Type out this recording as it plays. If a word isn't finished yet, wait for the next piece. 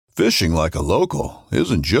Fishing like a local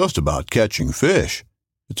isn't just about catching fish.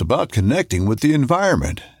 It's about connecting with the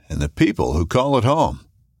environment and the people who call it home.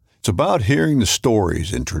 It's about hearing the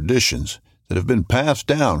stories and traditions that have been passed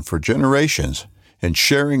down for generations and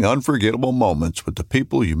sharing unforgettable moments with the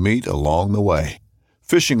people you meet along the way.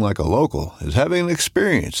 Fishing like a local is having an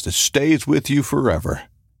experience that stays with you forever.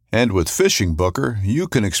 And with Fishing Booker, you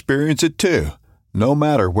can experience it too, no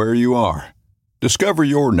matter where you are. Discover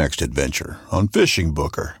your next adventure on Fishing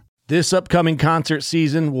Booker. This upcoming concert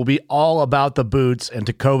season will be all about the boots, and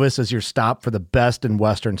Tecovas is your stop for the best in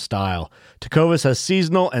Western style. Tecovas has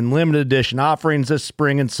seasonal and limited edition offerings this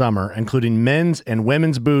spring and summer, including men's and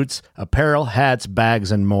women's boots, apparel, hats,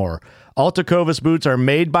 bags, and more. All Tecovas boots are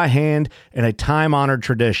made by hand in a time-honored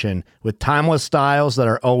tradition with timeless styles that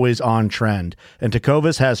are always on trend. And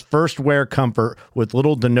Tecovas has first wear comfort with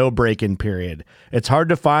little to no break-in period. It's hard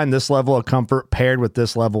to find this level of comfort paired with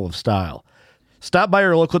this level of style. Stop by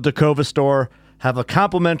your local Tecovas store, have a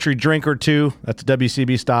complimentary drink or two, that's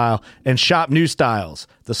WCB style, and shop new styles.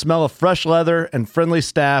 The smell of fresh leather and friendly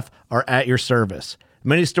staff are at your service.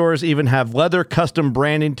 Many stores even have leather custom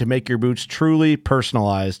branding to make your boots truly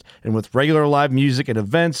personalized. And with regular live music and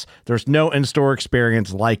events, there's no in-store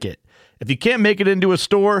experience like it. If you can't make it into a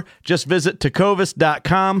store, just visit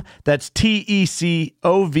tecovas.com. That's TECOVAS.com.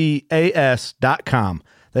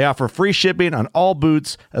 They offer free shipping on all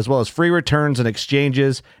boots, as well as free returns and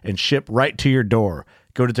exchanges, and ship right to your door.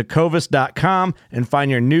 Go to tecovas.com and find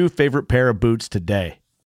your new favorite pair of boots today.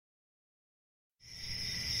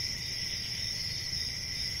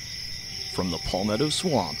 From the Palmetto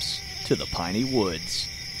Swamps to the Piney Woods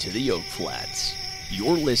to the Oak Flats,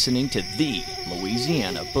 you're listening to the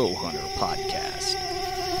Louisiana Bowhunter Podcast.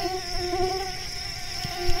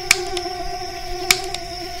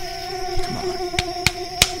 Come on.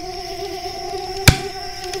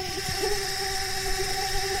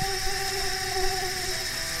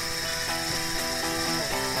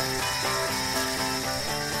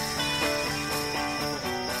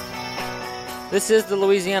 This is the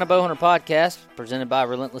Louisiana Bowhunter Podcast, presented by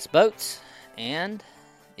Relentless Boats, and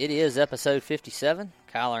it is episode 57.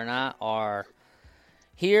 Kyler and I are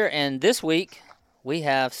here, and this week we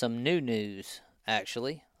have some new news,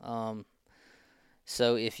 actually.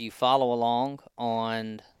 So if you follow along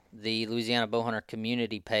on the Louisiana Bowhunter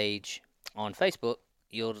community page on Facebook,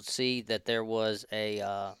 you'll see that there was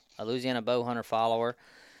a Louisiana Bowhunter follower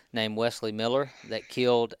named Wesley Miller that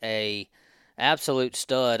killed a absolute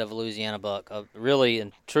stud of a Louisiana buck, really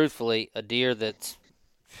and truthfully a deer that's,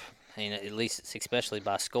 at least it's especially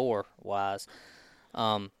by score wise,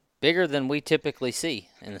 bigger than we typically see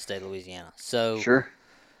in the state of Louisiana. So sure,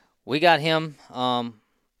 we got him coming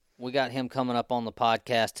up on the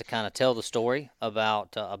podcast to kind of tell the story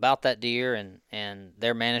about that deer and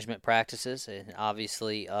their management practices. And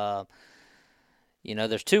obviously,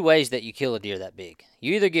 there's two ways that you kill a deer that big.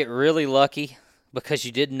 You either get really lucky because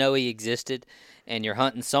you didn't know he existed and you're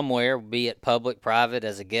hunting somewhere, be it public, private,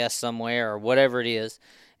 as a guest somewhere, or whatever it is,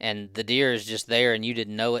 and the deer is just there and you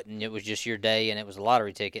didn't know it and it was just your day and it was a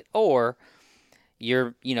lottery ticket. Or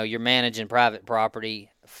you're managing private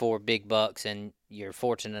property for big bucks and you're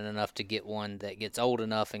fortunate enough to get one that gets old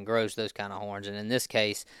enough and grows those kind of horns. And in this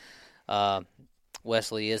case,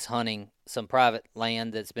 Wesley is hunting some private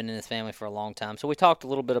land that's been in his family for a long time. So we talked a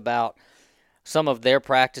little bit about some of their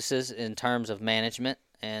practices in terms of management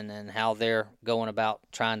and how they're going about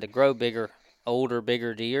trying to grow bigger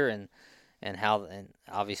deer and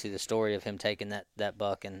obviously the story of him taking that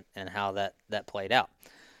buck and how that played out.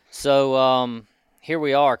 So here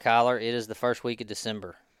we are, Kyler. It is the first week of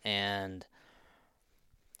December, and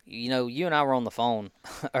you and I were on the phone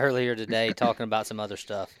earlier today talking about some other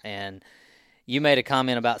stuff, and you made a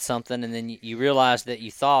comment about something, and then you realized that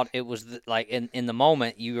you thought it was like in the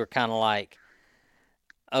moment you were kind of like,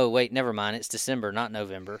 oh, wait, never mind. It's December, not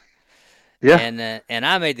November. Yeah. And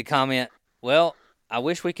I made the comment, well, I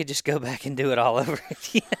wish we could just go back and do it all over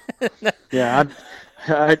again. Yeah,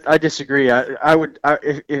 I disagree. I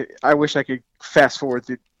wish I could fast forward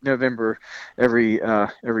to November every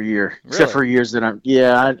year, really? Except for years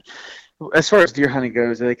that as far as deer hunting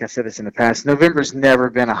goes, I think I said this in the past, November's never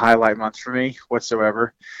been a highlight month for me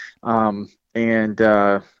whatsoever.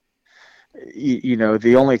 The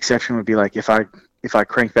only exception would be like if I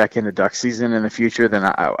crank back into duck season in the future, then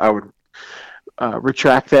I would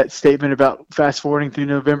retract that statement about fast forwarding through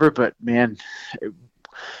November. But man,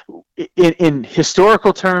 in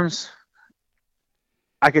historical terms,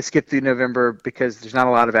 I could skip through November because there's not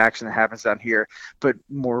a lot of action that happens down here. But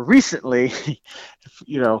more recently,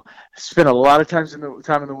 spent a lot of time in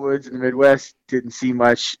the woods in the Midwest. Didn't see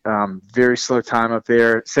much. Very slow time up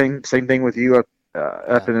there. Same thing with you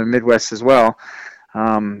up in the Midwest as well.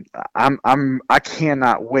 I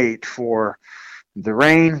cannot wait for the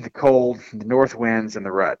rain, the cold, the north winds, and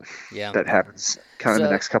the rut that happens kind of in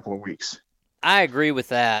the next couple of weeks. I agree with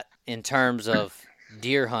that in terms of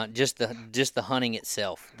deer hunt, just the hunting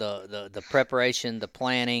itself, the preparation, the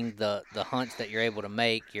planning, the hunts that you're able to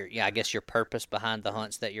make, I guess your purpose behind the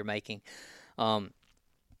hunts that you're making.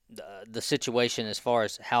 The situation as far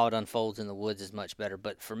as how it unfolds in the woods is much better.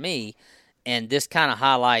 But for me, and this kind of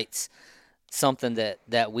highlights something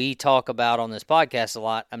that we talk about on this podcast a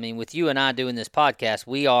lot. I mean, with you and I doing this podcast,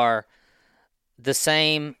 we are the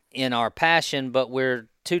same in our passion, but we're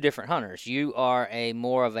two different hunters. You are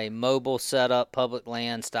more of a mobile setup, public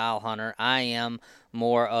land style hunter. I am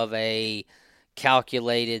more of a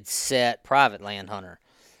calculated set private land hunter.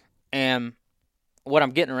 And what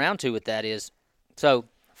I'm getting around to with that is, so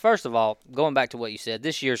first of all, going back to what you said,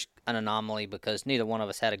 this year's an anomaly because neither one of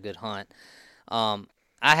us had a good hunt. I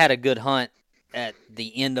had a good hunt at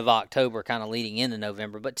the end of October, kind of leading into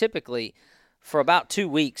November, but typically for about 2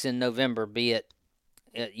 weeks in November, be it,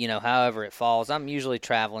 however it falls, I'm usually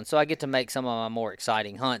traveling, so I get to make some of my more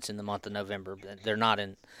exciting hunts in the month of November. They're not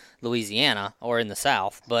in Louisiana or in the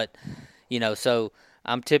South, but, so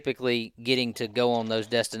I'm typically getting to go on those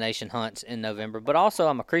destination hunts in November, but also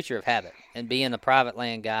I'm a creature of habit, and being a private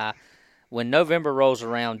land guy, when November rolls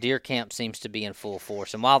around, deer camp seems to be in full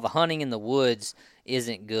force, and while the hunting in the woods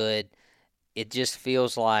isn't good, it just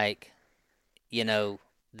feels like,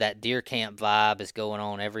 that deer camp vibe is going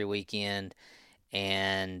on every weekend,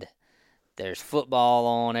 and there's football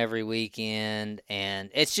on every weekend, and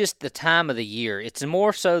it's just the time of the year. It's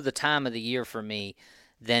more so the time of the year for me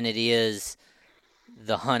than it is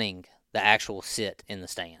the hunting, the actual sit in the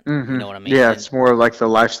stand. Mm-hmm. You know what I mean? Yeah, it's more like the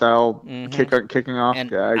lifestyle kicking off.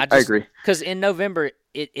 And I agree. Because in November,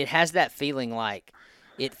 it has that feeling like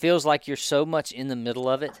it feels like you're so much in the middle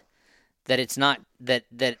of it that it's not that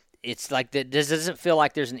it's like that. This doesn't feel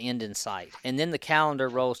like there's an end in sight. And then the calendar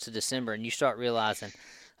rolls to December, and you start realizing,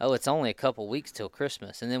 oh, it's only a couple weeks till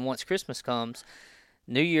Christmas. And then once Christmas comes,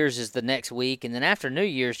 New Year's is the next week, and then after New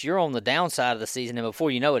Year's, you're on the downside of the season, and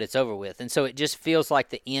before you know it, it's over with. And so it just feels like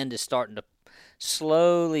the end is starting to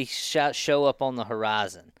slowly show up on the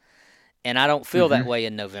horizon. And I don't feel that way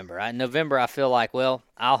in November. In November, I feel like, well,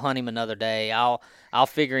 I'll hunt him another day. I'll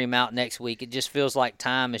figure him out next week. It just feels like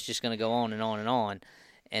time is just going to go on and on and on.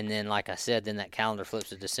 And then, like I said, then that calendar flips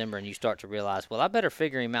to December, and you start to realize, well, I better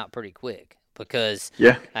figure him out pretty quick because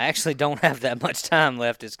I actually don't have that much time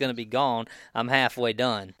left. It's going to be gone. I'm halfway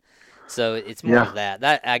done. So it's more of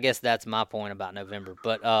that. I guess that's my point about November.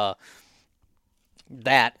 But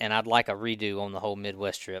that, and I'd like a redo on the whole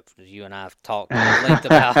Midwest trip. You and I have talked at length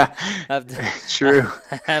about. True.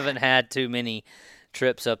 I haven't had too many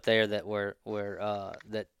trips up there that were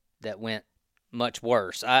that went much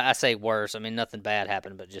worse. I say worse. I mean, nothing bad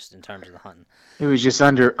happened, but just in terms of the hunting. It was just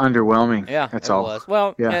underwhelming. Yeah, that's it all. Was.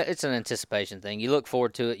 Well, it's an anticipation thing. You look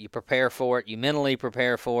forward to it. You prepare for it. You mentally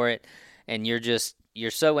prepare for it, and you're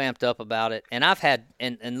so amped up about it. And I've had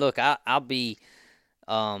and look, I'll be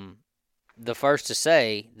the first to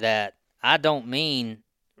say that I don't mean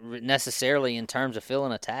necessarily in terms of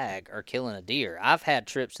filling a tag or killing a deer. I've had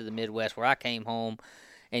trips to the Midwest where I came home,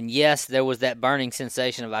 and yes, there was that burning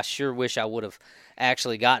sensation of I sure wish I would have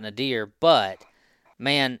actually gotten a deer, but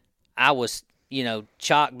man, I was,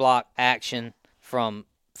 chock block action from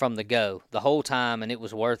the go the whole time, and it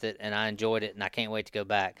was worth it, and I enjoyed it, and I can't wait to go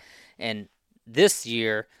back. And this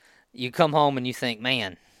year, you come home and you think,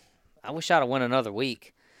 man, I wish I'd have went another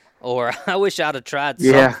week. Or I wish I'd have tried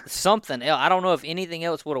something else. I don't know if anything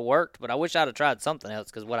else would have worked, but I wish I'd have tried something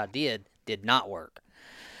else because what I did not work.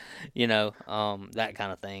 That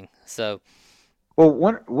kind of thing. So, well,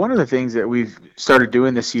 one of the things that we've started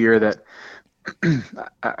doing this year that,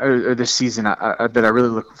 or this season, that I really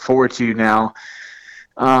look forward to now.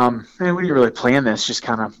 And we didn't really plan this, just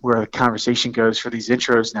kind of where the conversation goes for these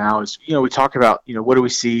intros now is, we talk about, what do we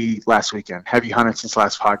see last weekend? Have you hunted since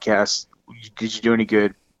last podcast? Did you do any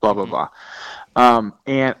good? Blah, blah, blah.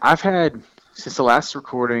 And I've had, since the last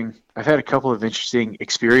recording, I've had a couple of interesting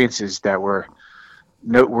experiences that were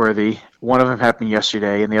noteworthy. One of them happened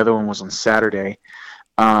yesterday, and the other one was on Saturday.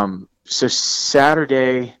 So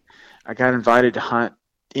Saturday, I got invited to hunt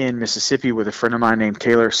in Mississippi with a friend of mine named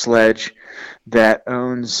Taylor Sledge that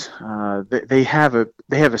owns, they have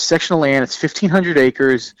a section of land. It's 1,500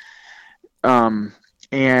 acres.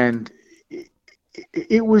 And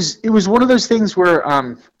it was one of those things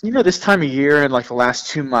where this time of year and like the last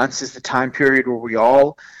 2 months is the time period where we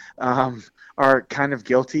all are kind of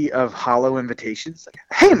guilty of hollow invitations. Like,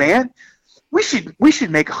 hey man, we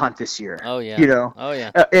should make a hunt this year. Oh yeah. Oh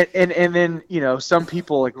yeah. And then some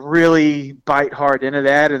people like really bite hard into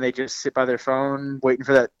that, and they just sit by their phone waiting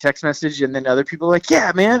for that text message, and then other people are like,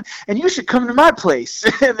 yeah, man, and you should come to my place.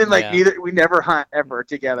 And then we never hunt ever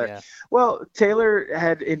together. Yeah. Well, Taylor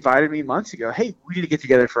had invited me months ago. Hey, we need to get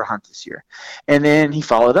together for a hunt this year. And then he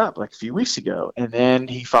followed up like a few weeks ago, and then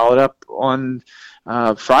he followed up on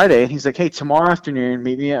Friday, and he's like, hey, tomorrow afternoon,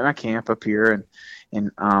 meet me at my camp up here, and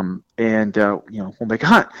we'll make a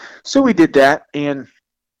hunt. So we did that, and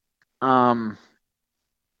I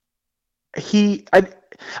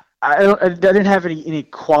didn't have any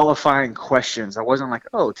qualifying questions. I wasn't like,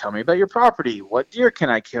 oh, tell me about your property. What deer can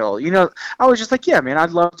I kill? I was just like, yeah, man,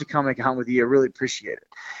 I'd love to come make a hunt with you. I really appreciate it.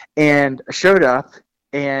 And I showed up,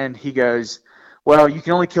 and he goes, well, you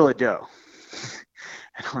can only kill a doe.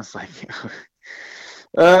 And I was like,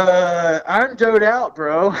 I'm doed out,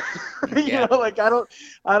 bro. Yeah.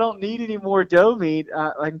 I don't need any more doe meat.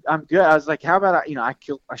 I'm good. I was like, how about I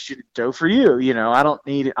shoot a doe for you. I don't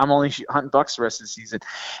need it. I'm only hunting bucks the rest of the season.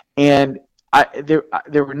 And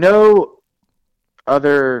there were no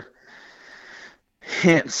other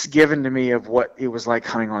hints given to me of what it was like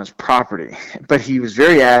hunting on his property, but he was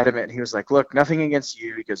very adamant. He was like, look, nothing against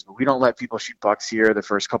you, because we don't let people shoot bucks here the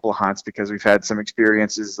first couple of hunts, because we've had some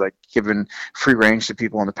experiences like giving free range to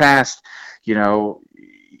people in the past. You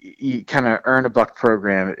kind of earn a buck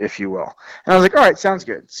program, if you will. And I was like, all right, sounds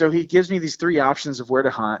good. So he gives me these 3 options of where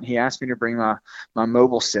to hunt. He asked me to bring my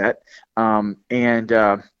mobile set, and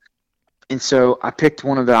so I picked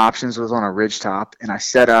one of the options. Was on a ridge top, and I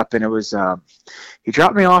set up, and it was he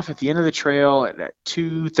dropped me off at the end of the trail at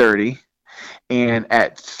 2:30, and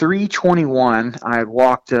at 3:21 I had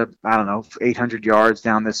walked 800 yards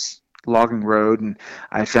down this logging road, and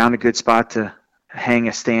I found a good spot to hang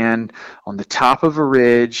a stand on the top of a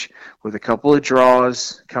ridge with a couple of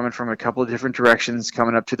draws coming from a couple of different directions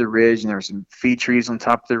coming up to the ridge, and there were some feed trees on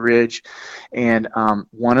top of the ridge. And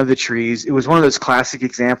one of the trees, it was one of those classic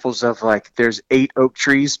examples of like there's 8 oak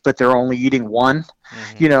trees, but they're only eating one.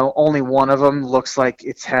 Mm-hmm. Only one of them looks like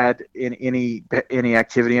it's had any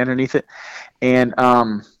activity underneath it. And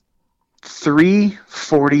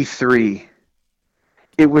 3:43,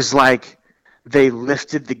 it was like they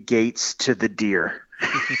lifted the gates to the deer.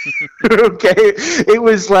 Okay, it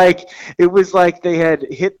was like they had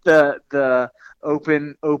hit the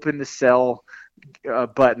open the cell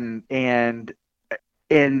button, and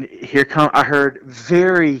here I heard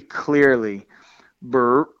very clearly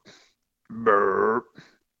burp, burp,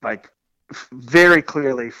 like very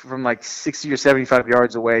clearly from like 60 or 75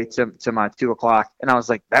 yards away to my 2 o'clock, and I was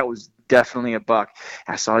like, that was definitely a buck.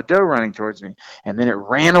 I saw a doe running towards me, and then it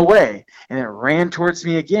ran away, and it ran towards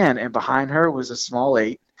me again, and behind her was a small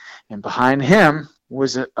 8, and behind him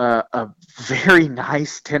was a very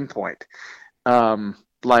nice 10-point,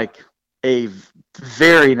 like a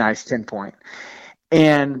very nice 10-point.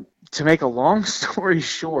 And to make a long story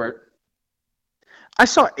short, I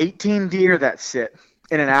saw 18 deer that sit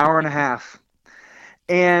in an hour and a half,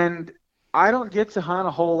 and I don't get to hunt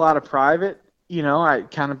a whole lot of private. I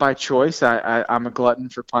kind of by choice. I'm a glutton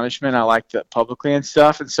for punishment. I like that publicly and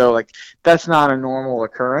stuff. And so, like, that's not a normal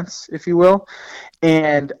occurrence, if you will.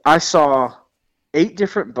 And I saw 8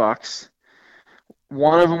 different bucks.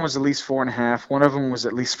 One of them was at least 4.5. One of them was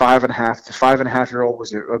at least 5.5. The 5.5-year-old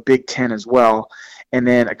was a big 10 as well. And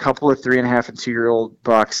then a couple of 3.5 and 2-year-old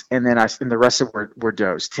bucks. And then the rest of them were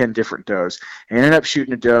does, 10 different does. I ended up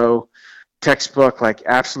shooting a doe. Textbook, like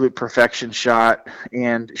absolute perfection shot,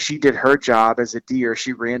 and she did her job as a deer.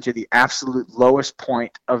 She ran to the absolute lowest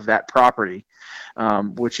point of that property,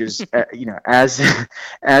 which is as a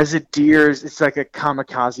deer, it's like a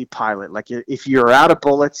kamikaze pilot. Like if you're out of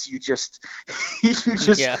bullets, you just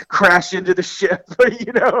crash into the ship.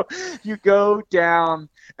 You go down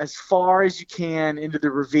as far as you can into the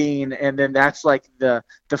ravine, and then that's like the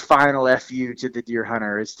final FU to the deer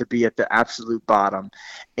hunter, is to be at the absolute bottom.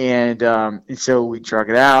 And so we drug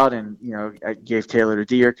it out, and I gave Taylor a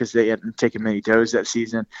deer because they hadn't taken many does that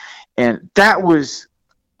season, and that was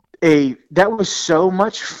so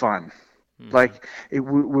much fun. Like we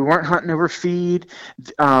weren't hunting over feed.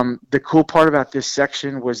 The cool part about this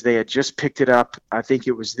section was they had just picked it up. I think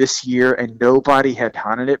it was this year, and nobody had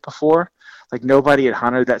hunted it before. Like nobody had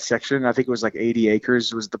hunted that section. I think it was like 80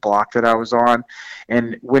 acres was the block that I was on.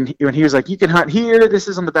 And when he was like, you can hunt here, this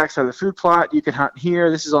is on the backside of the food plot. You can hunt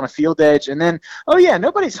here, this is on a field edge. And then, oh yeah,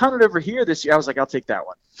 nobody's hunted over here this year. I was like, I'll take that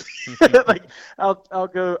one. Like I'll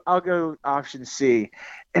go option C.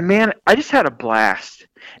 And man, I just had a blast.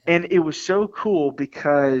 And it was so cool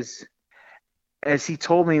because, as he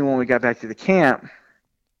told me when we got back to the camp,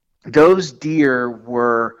 those deer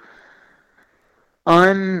were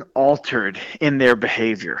unaltered in their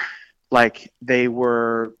behavior. Like they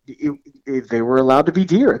were allowed to be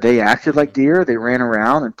deer. They acted like deer. They ran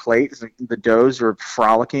around and played. The does were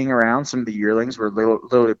frolicking around. Some of the yearlings were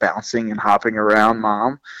literally bouncing and hopping around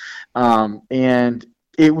mom. And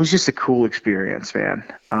it was just a cool experience, man.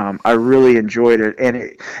 I really enjoyed it, and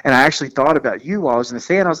I actually thought about you while I was in the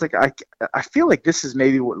stand. I was like, I feel like this is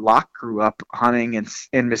maybe what Locke grew up hunting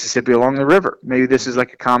in Mississippi along the river. Maybe this is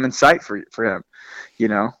like a common sight for him, you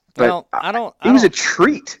know. But Well, I don't. it was a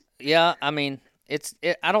treat. Yeah, I mean,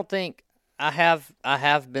 I don't think I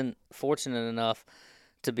have been fortunate enough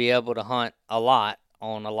to be able to hunt a lot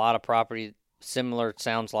on a lot of property similar, it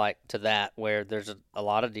sounds like, to that, where there's a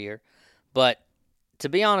lot of deer. But to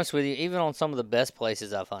be honest with you, even on some of the best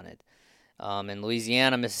places I've hunted, in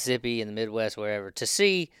Louisiana, Mississippi, in the Midwest, wherever, to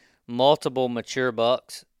see multiple mature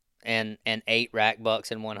bucks and 8 rack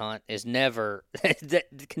bucks in one hunt is never that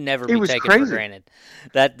can never be taken crazy. for granted.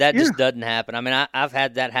 That just doesn't happen. I mean, I've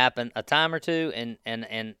had that happen a time or two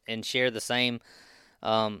and share the same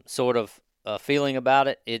sort of feeling about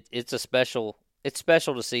it. It's special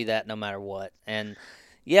to see that no matter what. And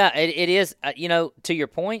yeah, it is. To your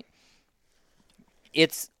point,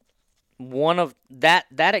 it's one of that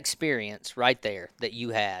experience right there that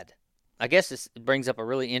you had. I guess it brings up a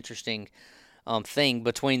really interesting thing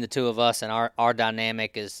between the two of us and our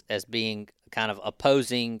dynamic as being kind of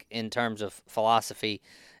opposing in terms of philosophy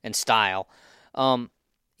and style.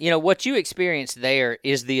 What you experienced there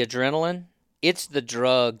is the adrenaline. It's the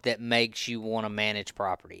drug that makes you want to manage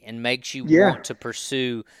property and makes you want to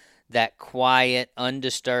pursue that quiet,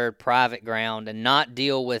 undisturbed, private ground and not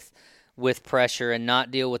deal with pressure and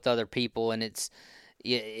not deal with other people. And it's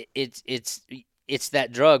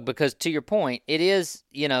that drug, because to your point, it is,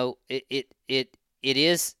 it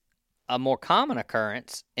is a more common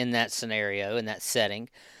occurrence in that scenario, in that setting,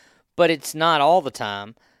 but it's not all the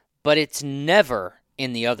time, but it's never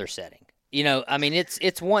in the other setting. I mean,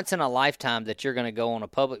 it's once in a lifetime that you're going to go on a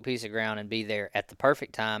public piece of ground and be there at the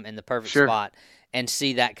perfect time in the perfect spot and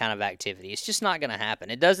see that kind of activity. It's just not going to happen.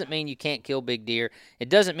 It doesn't mean you can't kill big deer. It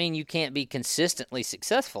doesn't mean you can't be consistently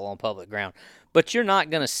successful on public ground. But you're not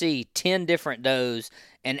going to see 10 different does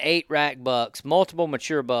and 8 rack bucks, multiple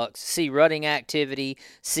mature bucks, see rutting activity,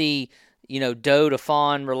 see, doe to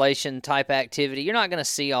fawn relation type activity. You're not going to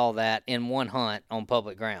see all that in one hunt on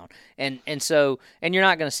public ground. And you're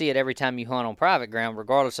not going to see it every time you hunt on private ground,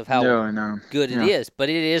 regardless of how good it is. But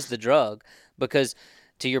it is the drug, because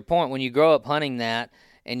to your point, when you grow up hunting that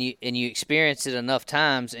and you experience it enough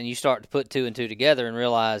times and you start to put 2 and 2 together and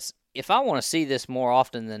realize, if I want to see this more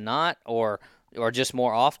often than not, or just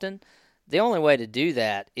more often, the only way to do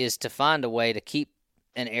that is to find a way to keep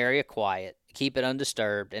an area quiet, keep it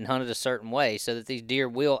undisturbed, and hunt it a certain way so that these deer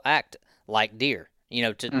will act like deer.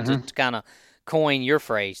 To kind of coin your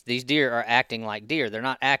phrase, these deer are acting like deer. They're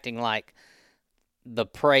not acting like the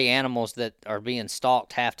prey animals that are being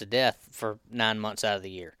stalked half to death for 9 months out of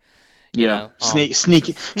the year.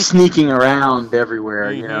 Sneaking around everywhere,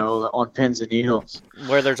 on pins and needles.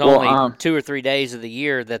 Where there's only 2 or 3 days of the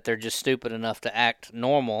year that they're just stupid enough to act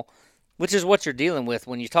normal, which is what you're dealing with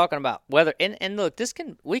when you're talking about weather. And look,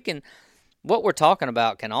 what we're talking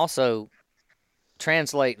about can also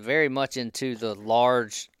translate very much into the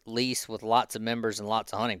large lease with lots of members and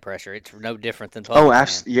lots of hunting pressure. It's no different than public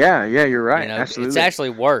land. Yeah, you're right. Absolutely. It's actually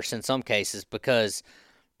worse in some cases, because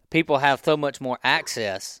people have so much more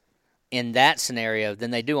access in that scenario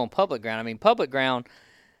than they do on public ground. I mean, public ground,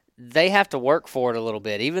 they have to work for it a little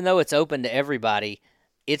bit. Even though it's open to everybody,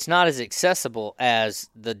 it's not as accessible as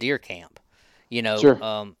the deer camp.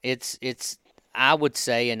 Sure. It's I would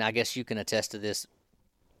say, and I guess you can attest to this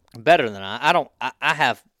better than I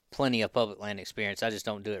have plenty of public land experience. I just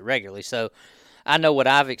don't do it regularly. So I know what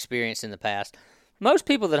I've experienced in the past. Most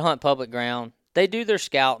people that hunt public ground, they do their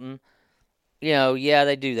scouting.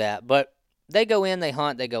 They do that. But they go in, they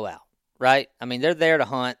hunt, they go out, right? I mean, they're there to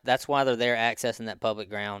hunt. That's why they're there accessing that public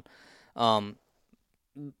ground.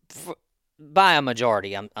 By a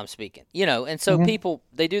majority, I'm speaking. And so people,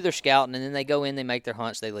 they do their scouting, and then they go in, they make their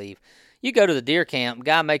hunts, they leave. You go to the deer camp,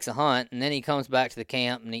 guy makes a hunt, and then he comes back to the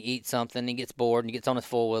camp, and he eats something, and he gets bored, and he gets on his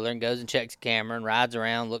four-wheeler and goes and checks the camera and rides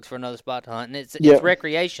around, looks for another spot to hunt. And it's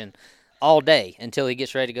recreation all day until he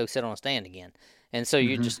gets ready to go sit on a stand again. And so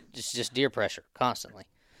you're just deer pressure constantly.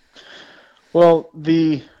 Well,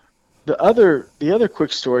 the other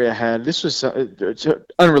quick story I had, this was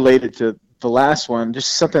unrelated to the last one,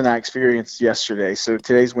 just something I experienced yesterday. So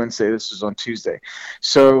today's Wednesday, this was on Tuesday.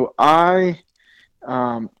 So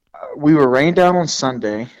we were rained down on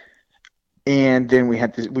Sunday, and then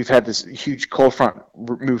we've had this huge cold front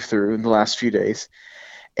move through in the last few days,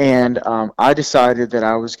 And I decided that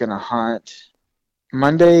I was going to hunt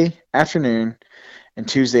Monday afternoon and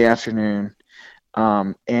Tuesday afternoon.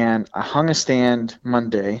 And I hung a stand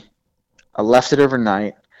Monday. I left it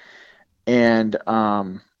overnight, and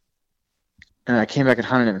I came back and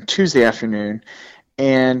hunted on Tuesday afternoon.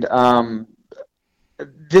 And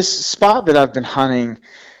this spot that I've been hunting,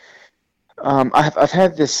 I've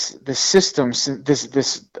had this system,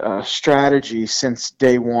 this strategy since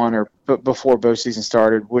day one, or before bow season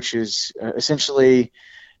started, which is essentially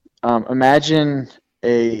imagine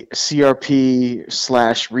a CRP /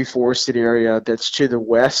 reforested area that's to the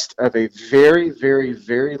west of a very, very,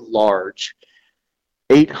 very large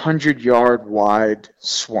 800-yard wide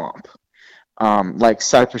swamp. Like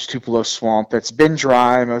Cypress Tupelo swamp that's been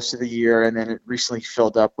dry most of the year, and then it recently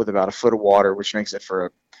filled up with about a foot of water, which makes it for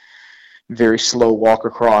a very slow walk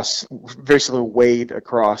across, very slow wade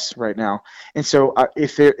across right now. And so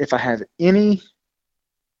if I have any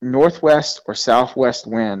northwest or southwest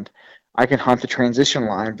wind, I can hunt the transition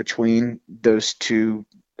line between those two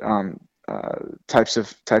types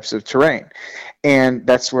of terrain. And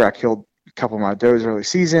that's where I killed a couple of my does early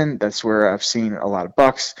season. That's where I've seen a lot of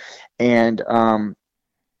bucks. And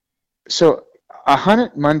so I hunt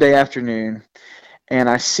it Monday afternoon, and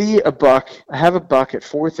I see a buck. I have a buck at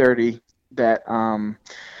 4:30 that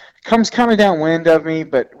comes kind of downwind of me,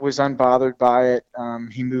 but was unbothered by it.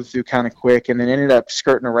 He moved through kind of quick, and then ended up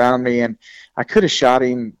skirting around me. And I could have shot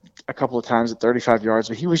him a couple of times at 35 yards,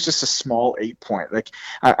 but he was just a small 8-point. Like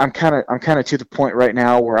I'm kind of to the point right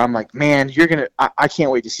now where I'm like, man, I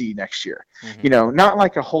can't wait to see you next year. Mm-hmm. You know, not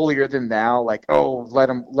like a holier than thou, like, oh, let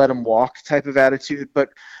him walk type of attitude,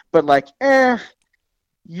 but like,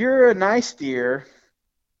 you're a nice deer.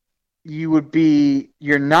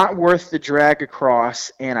 You're not worth the drag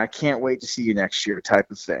across, and I can't wait to see you next year type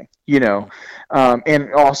of thing, you know.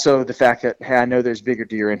 And also the fact that, hey, I know there's bigger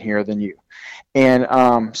deer in here than you. And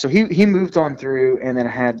so he moved on through, and then I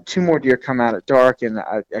had 2 more deer come out at dark, and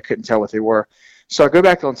I couldn't tell what they were. So I go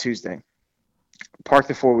back on Tuesday, park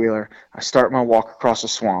the 4-wheeler, I start my walk across the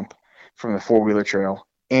swamp from the 4-wheeler trail,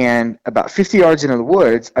 and about 50 yards into the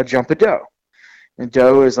woods, I jump a doe. And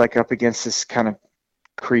doe is like up against this kind of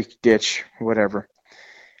creek, ditch, whatever.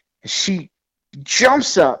 She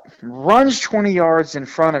jumps up, runs 20 yards in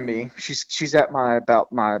front of me. She's at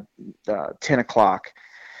about my 10 o'clock,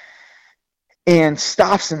 and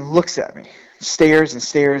stops and looks at me, stares and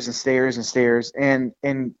stares and stares and stares, and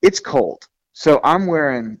it's cold. So I'm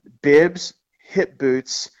wearing bibs, hip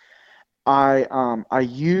boots. I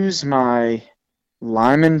use my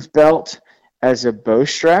lineman's belt as a bow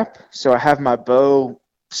strap, so I have my bow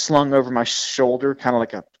slung over my shoulder, kind of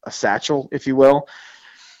like a satchel, if you will.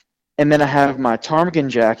 And then I have my ptarmigan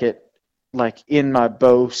jacket like in my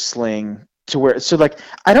bow sling, to where, so like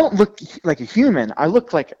I don't look like a human. I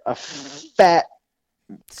look like a fat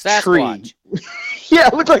Sasquatch. Tree. Yeah,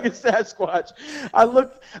 I look like a Sasquatch. I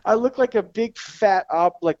look like a big fat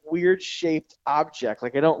like weird shaped object.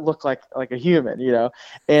 Like I don't look like a human, you know.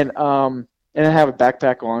 And I have a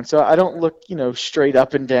backpack on, so I don't look, you know, straight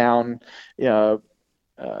up and down, you know,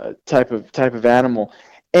 type of animal.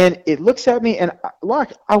 And it looks at me, and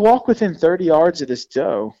I walk within 30 yards of this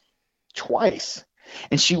doe twice,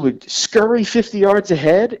 and she would scurry 50 yards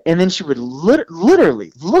ahead, and then she would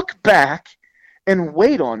literally look back and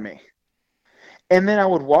wait on me. And then I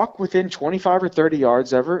would walk within 25 or 30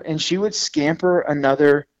 yards of her, and she would scamper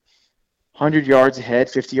another 100 yards ahead,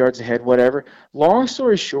 50 yards ahead, whatever. Long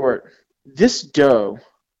story short, this doe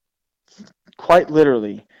quite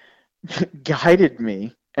literally guided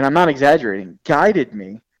me, and I'm not exaggerating, guided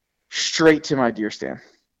me straight to my deer stand.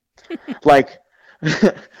 like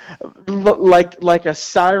a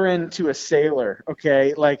siren to a sailor,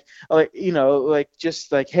 okay? Like you know, like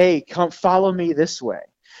just like, hey, come follow me this way,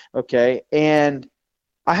 okay? And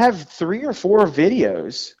I have 3 or 4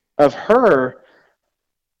 videos of her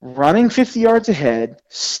running 50 yards ahead,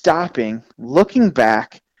 stopping, looking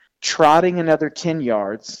back, trotting another 10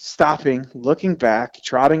 yards, stopping, looking back,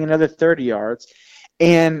 trotting another 30 yards.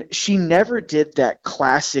 And she never did that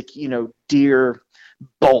classic, you know, deer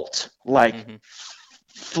bolt, like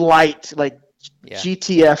flight, like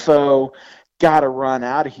GTFO, gotta run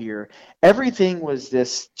out of here. Everything was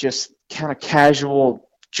this just kind of casual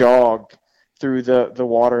jog through the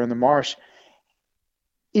water in the marsh.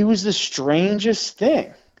 It was the strangest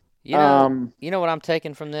thing. You know what I'm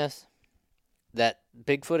taking from this? That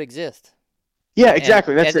Bigfoot exists. Yeah,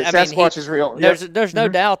 exactly. That's it. Sasquatch is real. There's no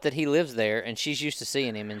doubt that he lives there, and she's used to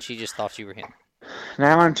seeing him, and she just thought you were him.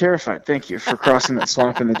 Now I'm terrified. Thank you for crossing that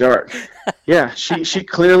swamp in the dark. Yeah, she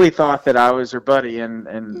clearly thought that I was her buddy,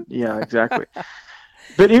 and yeah, exactly.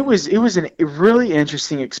 But it was a really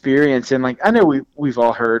interesting experience, and like I know we've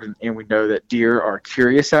all heard and we know that deer are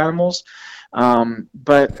curious animals,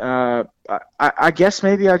 but I guess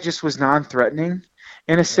maybe I just was non-threatening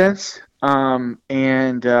in a sense, and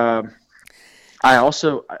I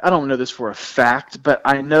don't know this for a fact, but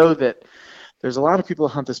I know that there's a lot of people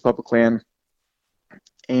who hunt this public land.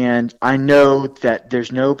 And I know that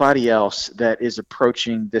there's nobody else that is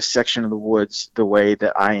approaching this section of the woods the way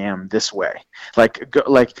that I am this way. Like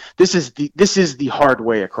this is the hard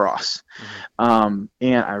way across. And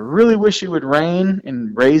I really wish it would rain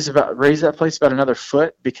and raise that place about another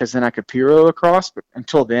foot, because then I could Piro across. But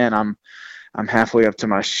until then, I'm halfway up to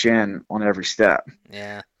my shin on every step.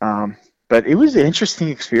 Yeah. But it was an interesting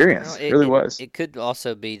experience. It really was. It could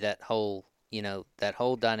also be that whole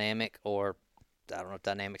dynamic, or I don't know if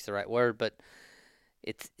dynamic's the right word, but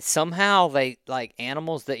it's somehow they like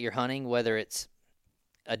animals that you're hunting, whether it's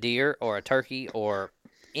a deer or a turkey or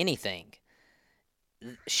anything.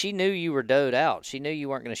 She knew you were doed out. She knew you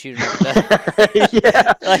weren't going to shoot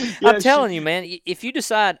another doe. I'm telling you, man, if you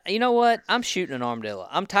decide, you know what, I'm shooting an armadillo.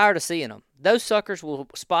 I'm tired of seeing them. Those suckers will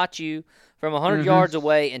spot you from 100 yards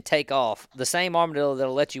away and take off. The same armadillo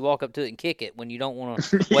that'll let you walk up to it and kick it when you don't want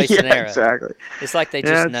to waste an arrow. Exactly. It's like they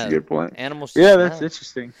just know. That's a good point. Animals. That's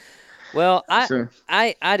interesting. Well,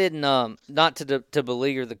 I didn't not to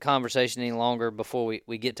beleaguer the conversation any longer before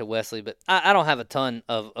we get to Wesley, but I don't have a ton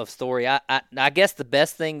of story. I guess the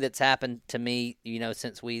best thing that's happened to me,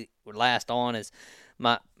 since we were last on, is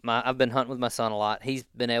I've been hunting with my son a lot. He's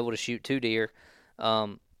been able to shoot 2 deer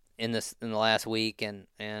in the last week, and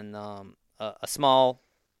a small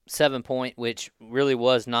 7-point, which really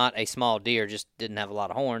was not a small deer, just didn't have a lot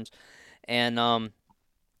of horns, and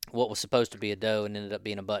what was supposed to be a doe and ended up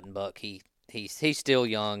being a button buck. He's still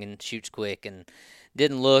young and shoots quick, and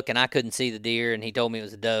didn't look, and I couldn't see the deer, and he told me it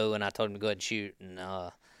was a doe, and I told him to go ahead and shoot, and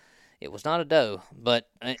it was not a doe. But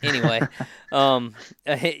anyway,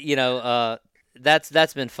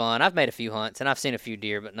 that's been fun. I've made a few hunts and I've seen a few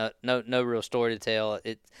deer, but no real story to tell.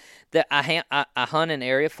 I hunt in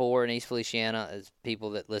Area 4 in East Feliciana, as people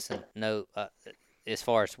that listen know, as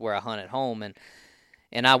far as where I hunt at home,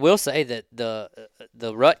 and I will say that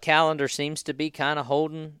the rut calendar seems to be kind of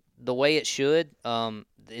holding the way it should.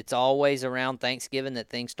 It's always around Thanksgiving that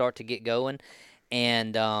things start to get going,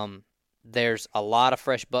 and there's a lot of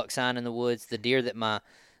fresh buck sign in the woods. The deer that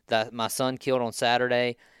my son killed on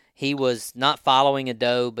Saturday, he was not following a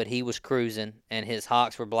doe, but he was cruising, and his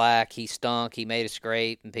hocks were black. He stunk. He made a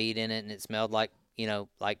scrape and peed in it, and it smelled like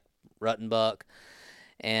rutting buck.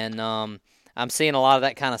 And I'm seeing a lot of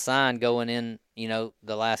that kind of sign going in.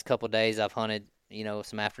 The last couple of days I've hunted,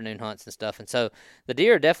 some afternoon hunts and stuff, and so the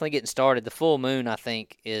deer are definitely getting started. The full moon, I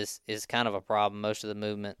think, is kind of a problem. Most of the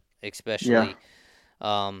movement, especially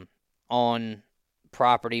on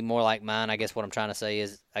property more like mine. I guess what I'm trying to say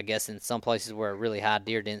is, I guess in some places where really high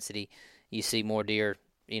deer density, you see more deer.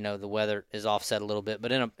 The weather is offset a little bit,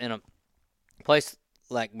 but in a place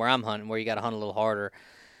like where I'm hunting, where you got to hunt a little harder,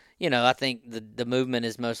 I think the movement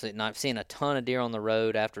is mostly at night. I've seen a ton of deer on the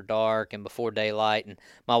road after dark and before daylight. And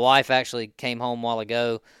my wife actually came home a while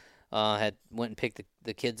ago, had went and picked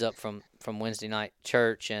the kids up from Wednesday night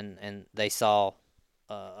church, and they saw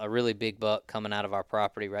a really big buck coming out of our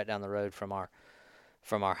property right down the road from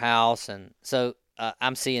our house. And so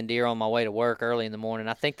I'm seeing deer on my way to work early in the morning.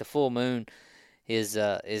 I think the full moon is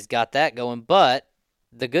got that going. But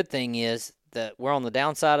the good thing is that we're on the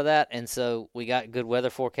downside of that, and so we got good weather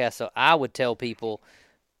forecast. So I would tell people,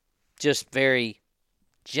 just very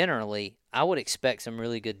generally, I would expect some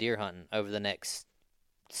really good deer hunting over the next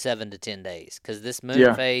 7 to 10 days, because this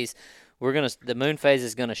moon phase, the moon phase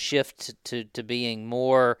is gonna shift to being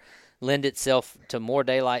more, lend itself to more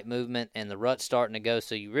daylight movement, and the rut's starting to go.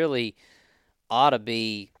 So you really ought to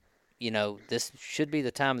be, this should be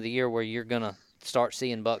the time of the year where you're gonna start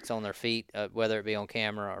seeing bucks on their feet, whether it be on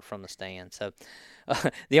camera or from the stand. So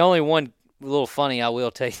the only one little funny I will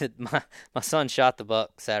tell you, that my son shot the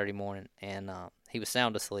buck Saturday morning, and he was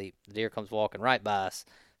sound asleep. The deer comes walking right by us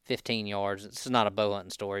 15 yards. This is not a bow hunting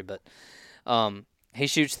story, but he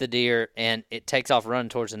shoots the deer, and it takes off running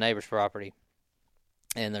towards the neighbor's property,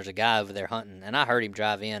 and there's a guy over there hunting, and I heard him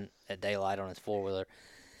drive in at daylight on his four-wheeler.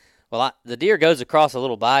 Well, the deer goes across a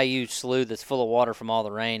little bayou slough that's full of water from all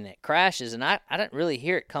the rain, and it crashes, and I didn't really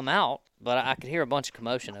hear it come out, but I could hear a bunch of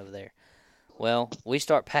commotion over there. Well, we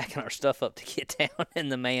start packing our stuff up to get down, and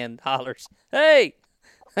the man hollers, "Hey,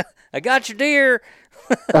 I got your deer."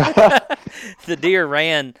 The deer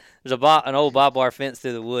ran. There's an old barbed wire fence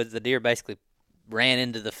through the woods. The deer basically ran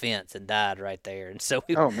into the fence and died right there. And so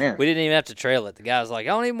we didn't even have to trail it. The guy was like,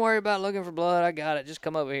 "Don't even worry about looking for blood. I got it. Just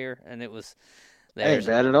come over here." And it was Ain't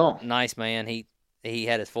bad at all. Nice man. He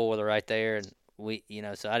had his 4-wheeler right there, and we,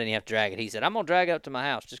 so I didn't even have to drag it. He said, "I'm gonna drag it up to my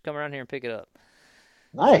house. Just come around here and pick it up."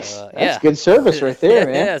 Nice. So, That's good service right there,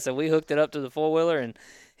 man. Yeah. So we hooked it up to the 4-wheeler, and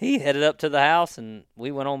he headed up to the house, and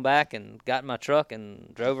we went on back and got in my truck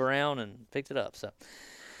and drove around and picked it up. So.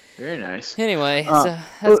 Very nice. Anyway, so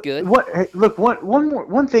that's good.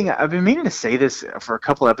 One thing I've been meaning to say this for a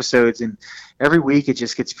couple episodes, and every week it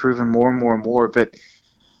just gets proven more and more and more. But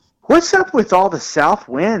what's up with all the south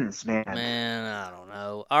winds, man? Man, I don't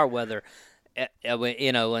know. Our weather,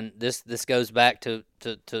 and this goes back to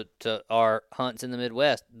our hunts in the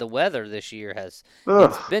Midwest. The weather this year it's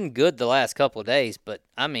been good the last couple of days, but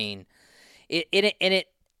I mean, it.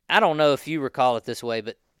 I don't know if you recall it this way,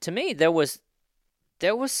 but to me there was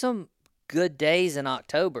some good days in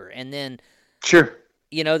October, and then sure,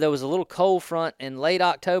 there was a little cold front in late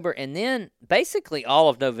October, and then basically all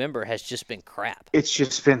of November has just been crap. It's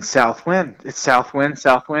just been south wind. It's south wind,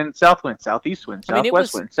 south wind, south wind, southeast wind,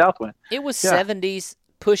 southwest wind, south wind. It was 70s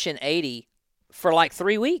pushing 80 for like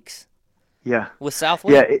 3 weeks. Yeah, with south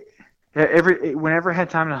wind. Yeah, whenever I had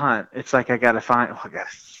time to hunt, it's like I gotta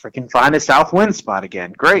freaking find a south wind spot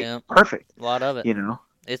again. Great, perfect. A lot of it.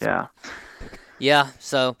 Yeah.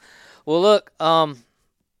 So, well, look,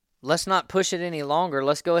 let's not push it any longer.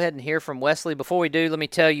 Let's go ahead and hear from Wesley. Before we do, let me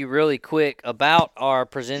tell you really quick about our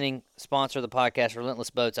presenting sponsor of the podcast, Relentless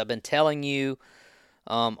Boats. I've been telling you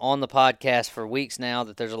on the podcast for weeks now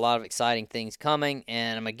that there's a lot of exciting things coming,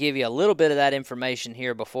 and I'm going to give you a little bit of that information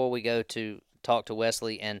here before we go to talk to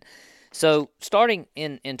Wesley. And so starting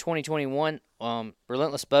in 2021,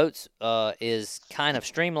 Relentless Boats is kind of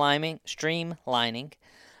streamlining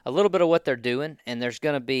a little bit of what they're doing, and there's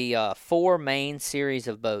going to be 4 main series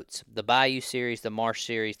of boats: the Bayou Series, the Marsh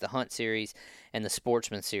Series, the Hunt Series, and the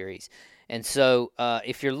Sportsman Series. And so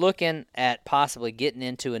if you're looking at possibly getting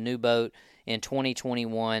into a new boat in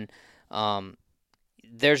 2021,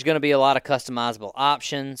 there's going to be a lot of customizable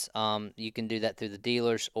options. You can do that through the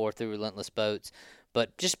dealers or through Relentless Boats.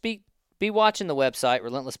 But just be watching the website,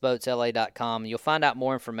 relentlessboatsla.com. You'll find out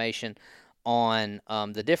more information on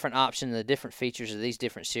the different options, the different features of these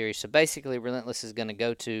different series. So basically, Relentless is going to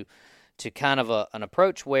go to kind of an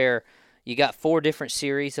approach where you got 4 different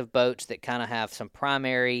series of boats that kind of have some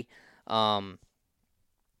primary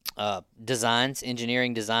designs,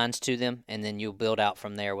 engineering designs to them, and then you'll build out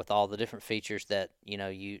from there with all the different features that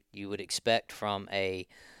you would expect from a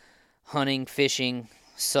hunting, fishing,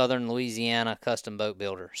 Southern Louisiana custom boat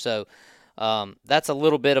builder. So that's a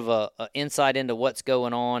little bit of a insight into what's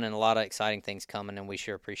going on, and a lot of exciting things coming, and we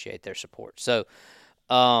sure appreciate their support. So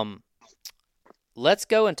let's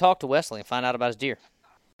go and talk to Wesley and find out about his deer.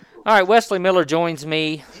 All right, Wesley Miller joins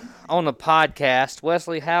me on the podcast.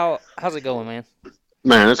 Wesley, how's it going, man?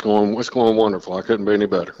 Man, it's going wonderful. I couldn't be any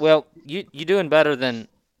better. Well, you're doing better than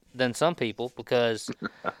some people, because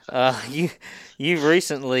you've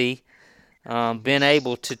recently been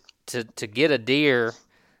able to get a deer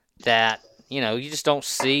that you just don't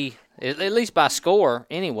see, at least by score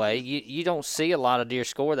anyway. You don't see a lot of deer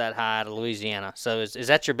score that high out of Louisiana. So is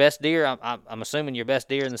that your best deer? I'm assuming your best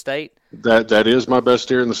deer in the state. That is my best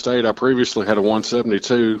deer in the state. I previously had a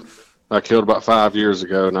 172 I killed about 5 years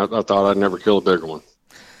ago, and I thought I'd never kill a bigger one.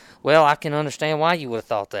 Well, I can understand why you would have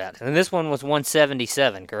thought that. And this one was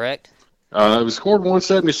 177, correct? It was scored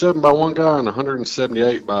 177 by one guy and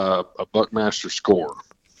 178 by a Buckmaster score.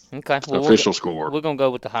 Okay. Well, official score. We're going to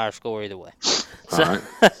go with the higher score either way. So, all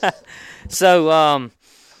right. So,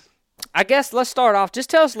 I guess let's start off. Just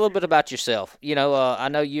tell us a little bit about yourself. I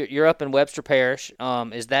know you're up in Webster Parish.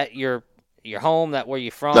 Is that your home? That where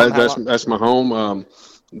you're from? That's my home.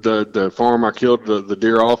 The farm I killed the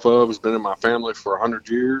deer off of has been in my family for 100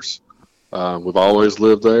 years. We've always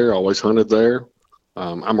lived there, always hunted there.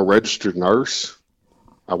 I'm a registered nurse.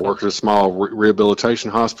 I work at a small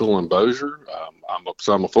rehabilitation hospital in Bossier.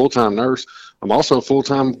 I'm a full-time nurse. I'm also a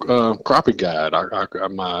full-time crappie guide.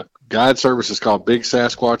 My guide service is called Big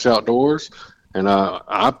Sasquatch Outdoors, and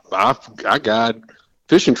I guide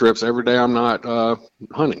fishing trips every day I'm not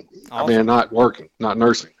hunting. Awesome. I mean, not working, not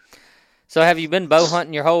nursing. So have you been bow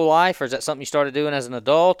hunting your whole life, or is that something you started doing as an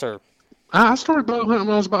adult? Or I started bow hunting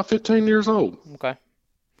when I was about 15 years old. Okay.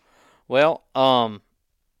 Well,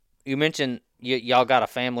 you mentioned y'all got a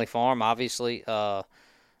family farm, obviously.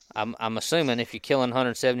 I'm assuming if you're killing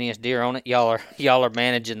 170-inch deer on it, y'all are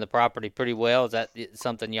managing the property pretty well. Is that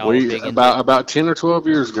something y'all are big into? About 10 or 12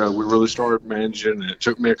 years ago, we really started managing. It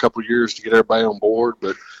took me a couple of years to get everybody on board,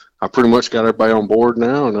 but I pretty much got everybody on board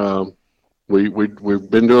now, and we've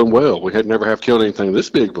been doing well. We had never have killed anything this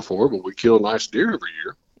big before, but we kill nice deer every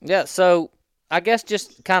year. Yeah. So I guess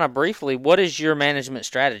just kind of briefly, what is your management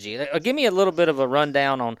strategy? Give me a little bit of a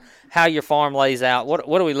rundown on how your farm lays out. What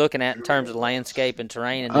are we looking at in terms of landscape and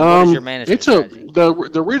terrain, and then what is your management strategy?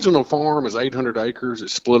 The original farm is 800 acres.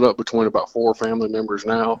 It's split up between about 4 family members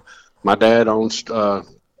now. My dad owns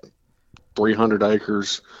 300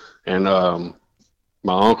 acres, and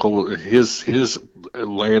my uncle, his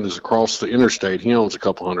land is across the interstate. He owns a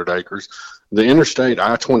couple hundred acres. The interstate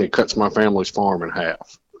I-20 cuts my family's farm in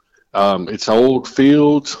half. It's old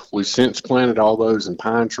fields. We've since planted all those in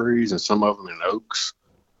pine trees and some of them in oaks.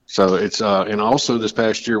 So it's and also this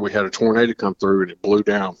past year we had a tornado come through and it blew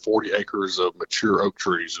down 40 acres of mature oak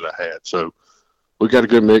trees that I had. So we got a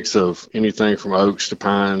good mix of anything from oaks to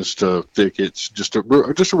pines to thickets. Just a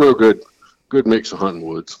real good mix of hunting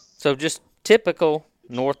woods. So just typical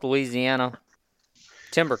North Louisiana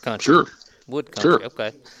timber country. Sure. Wood country. Sure.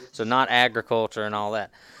 Okay. So not agriculture and all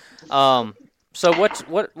that. So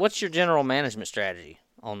what's your general management strategy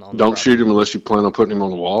on the Don't shoot him unless you plan on putting him on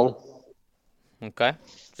the wall. Okay.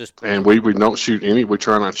 And we don't shoot any. We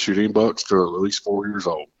try not to shoot any bucks till at least 4 years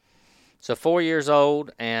old. So 4 years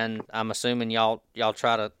old, and I'm assuming y'all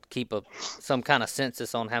try to keep some kind of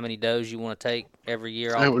census on how many does you want to take every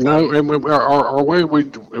year. No, and our way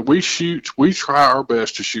we shoot. We try our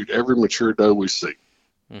best to shoot every mature doe we see.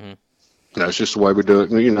 Mm-hmm. That's just the way we do it.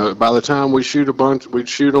 And, by the time we shoot a bunch, we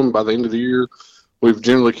shoot them. By the end of the year, we've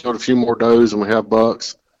generally killed a few more does than we have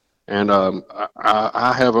bucks. And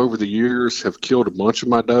I have over the years have killed a bunch of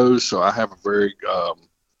my does, so I have a very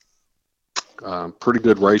pretty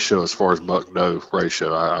good ratio as far as buck doe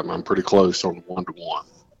ratio. I'm pretty close on 1-to-1.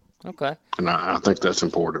 Okay. And I think that's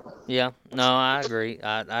important. Yeah. No, I agree.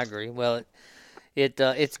 I agree. Well,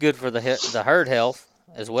 it's good for the herd health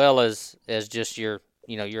as well as just your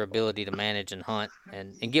ability to manage and hunt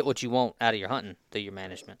and get what you want out of your hunting through your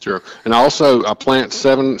management. Sure. And also I plant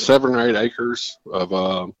 7 or 8 acres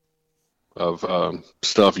of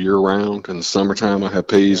stuff year round. In the summertime I have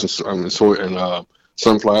peas and soy and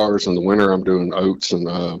sunflowers. In the winter I'm doing oats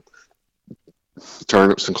and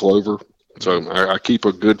turnips and clover. So I keep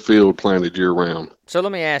a good field planted year round. So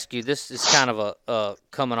let me ask you, this is kind of a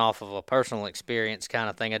coming off of a personal experience kind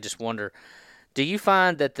of thing. I just wonder, do you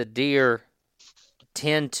find that the deer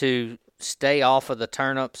tend to stay off of the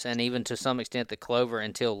turnips and even to some extent the clover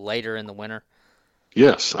until later in the winter?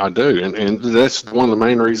 Yes, I do. And that's one of the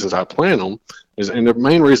main reasons I plant them. And the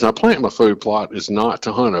main reason I plant my food plot is not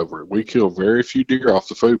to hunt over it. We kill very few deer off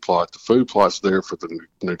the food plot. The food plot's there for the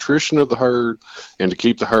nutrition of the herd and to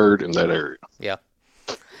keep the herd in that area. Yeah.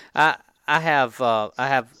 I have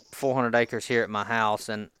 400 acres here at my house,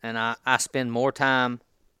 and I spend more time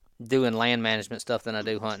doing land management stuff than I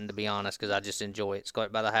do hunting, to be honest, because I just enjoy it. It's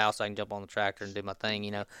right by the house. I can jump on the tractor and do my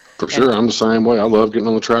thing, For sure. I'm the same way. I love getting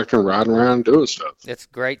on the tractor and riding around and doing stuff. It's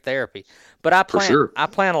great therapy. But I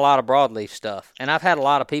plant a lot of broadleaf stuff, and I've had a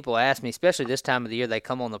lot of people ask me, especially this time of the year, they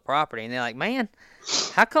come on the property, and they're like, man,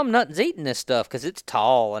 how come nothing's eating this stuff? Because it's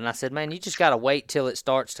tall. And I said, man, you just got to wait till it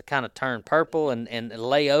starts to kind of turn purple and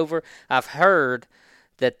lay over. I've heard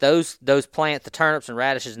that those plants, the turnips and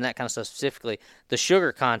radishes and that kind of stuff specifically, the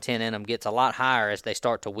sugar content in them gets a lot higher as they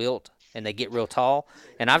start to wilt and they get real tall.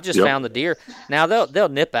 And I've just found the deer, now they'll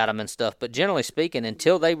nip at them and stuff, but generally speaking,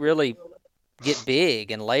 until they really get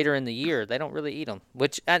big and later in the year, they don't really eat them.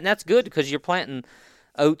 And that's good because you're planting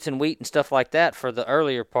oats and wheat and stuff like that for the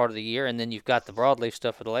earlier part of the year, and then you've got the broadleaf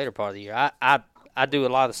stuff for the later part of the year. I do a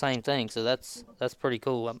lot of the same things, so that's pretty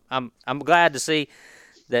cool. I'm glad to see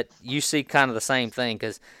that you see kind of the same thing,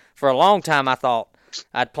 because for a long time I thought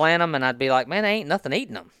I'd plant them and I'd be like, man, there ain't nothing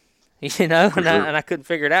eating them, and I couldn't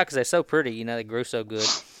figure it out because they're so pretty, they grew so good.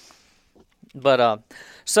 But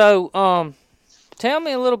tell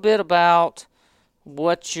me a little bit about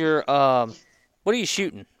what are you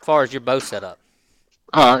shooting as far as your bow setup?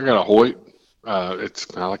 I got a Hoyt. I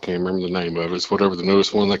can't remember the name of it. It's whatever the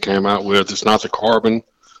newest one they came out with. It's not the carbon.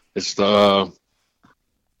 It's the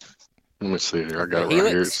let me see here. I got it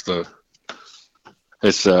right here.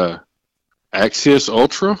 It's Axios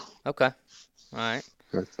Ultra. Okay. All right.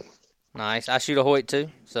 Nice. I shoot a Hoyt too,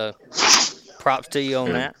 so props to you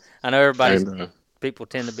on that. I know people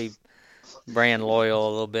tend to be brand loyal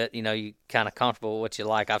a little bit. You kind of comfortable with what you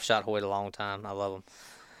like. I've shot Hoyt a long time. I love them.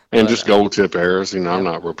 And just gold tip arrows. I'm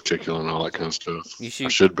not real particular on all that kind of stuff. I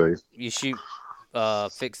should be. You shoot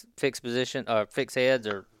fixed position or fixed heads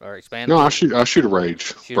or expanded? No, I shoot a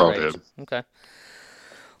rage broadhead. Okay.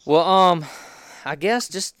 Well, I guess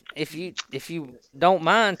just if you don't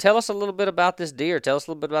mind, tell us a little bit about this deer. Tell us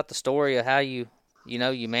a little bit about the story of how you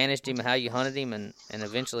managed him, how you hunted him, and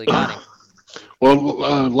eventually got him. Well,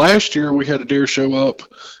 last year we had a deer show up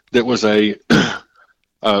that was a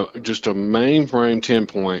Just a mainframe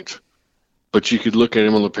 10-point, but you could look at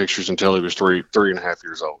him on the pictures and tell he was 3.5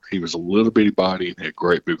 years old. He was a little bitty body and had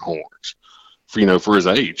great big horns. For his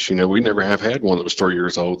age, we never have had one that was 3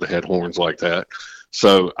 years old that had horns like that.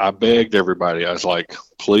 So I begged everybody. I was like,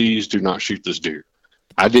 please do not shoot this deer.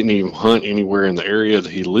 I didn't even hunt anywhere in the area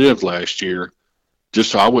that he lived last year,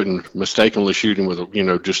 just so I wouldn't mistakenly shoot him with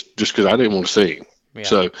just because I didn't want to see him. Yeah.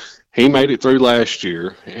 So he made it through last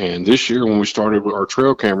year, and this year when we started with our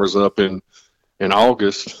trail cameras up in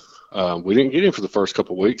August, we didn't get him for the first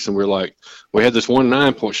couple of weeks, and we had this 1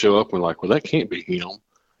 9-point show up, and we're like, well, that can't be him.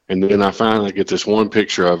 And then I finally get this one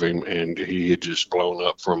picture of him, and he had just blown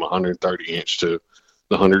up from 130 inch to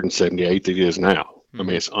the 178 that he is now. I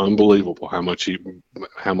mean, it's unbelievable how much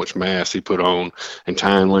mass he put on and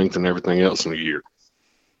time length and everything else in a year.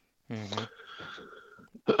 Mm-hmm.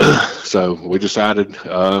 So we decided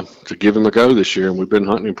to give him a go this year, and we've been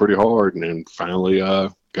hunting him pretty hard, and then finally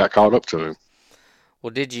got caught up to him.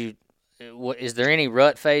 Well, is there any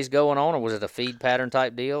rut phase going on, or was it a feed pattern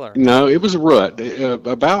type deal? Or? No, it was a rut.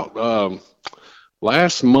 About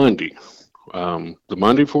last Monday, the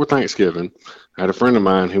Monday before Thanksgiving, I had a friend of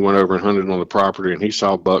mine who went over and hunted on the property, and he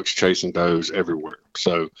saw bucks chasing does everywhere.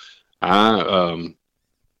 So I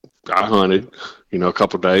hunted, a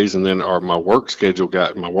couple of days, and then my work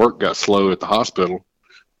got slow at the hospital,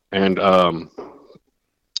 and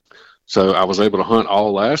so I was able to hunt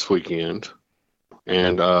all last weekend,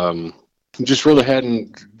 and just really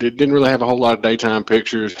didn't really have a whole lot of daytime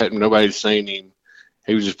pictures. Nobody seen him.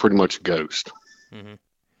 He was just pretty much a ghost.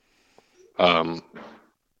 Mm-hmm.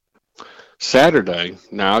 Saturday,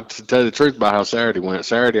 now to tell you the truth about how Saturday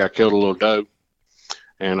went, I killed a little doe,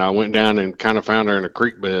 and I went down and kind of found her in a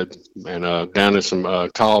creek bed, and down in some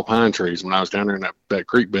tall pine trees. When I was down there in that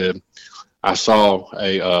creek bed, I saw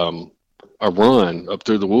a run up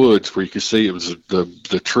through the woods where you could see it was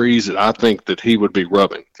the trees that I think that he would be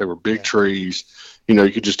rubbing. They were big trees. You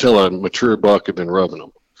could just tell a mature buck had been rubbing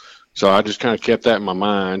them. So I just kind of kept that in my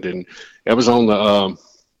mind, and it was on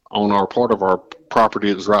our part of our property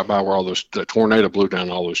that was right by where the tornado blew down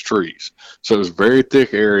all those trees. So it was a very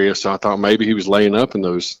thick area. So I thought maybe he was laying up in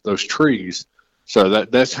those trees. So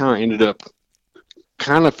that's how I ended up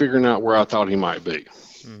kind of figuring out where I thought he might be.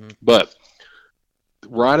 Mm-hmm. But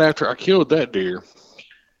right after I killed that deer,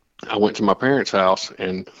 I went to my parents' house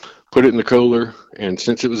and put it in the cooler. And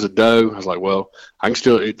since it was a doe, I was like, well, I can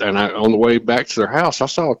still eat. And on the way back to their house, I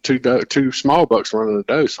saw two small bucks running a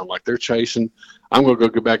doe. So I'm like, they're chasing. I'm going to go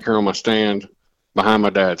get back here on my stand behind my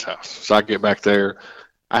dad's house. So I get back there.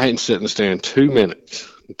 I hadn't sit in the stand 2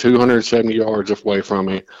 minutes, 270 yards away from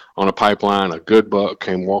me on a pipeline. A good buck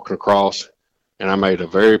came walking across, and I made a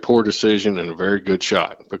very poor decision and a very good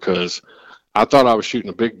shot because I thought I was shooting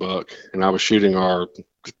a big buck, and I was shooting our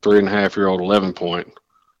 3.5-year-old 11-point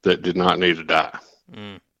that did not need to die.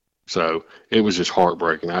 Mm. So it was just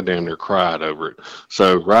heartbreaking. I damn near cried over it.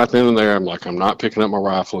 So right then and there, I'm like, I'm not picking up my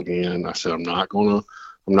rifle again. I said, I'm not gonna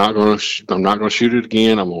shoot it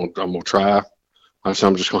again. I'm gonna try. I said,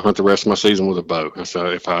 I'm just gonna hunt the rest of my season with a bow. I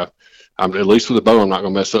said, I'm at least with a bow, I'm not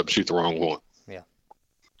gonna mess up and shoot the wrong one. Yeah.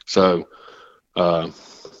 So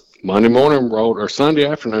Monday morning or Sunday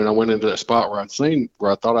afternoon, I went into that spot where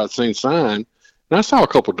I thought I'd seen sign, and I saw a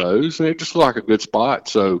couple does, and it just looked like a good spot.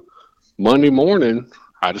 So Monday morning,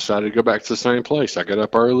 I decided to go back to the same place. I got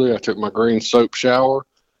up early. I took my green soap shower.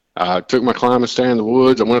 I took my climbing stand in the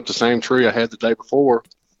woods. I went up the same tree I had the day before,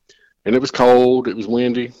 and it was cold. It was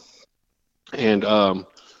windy. And about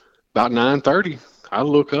 9:30, I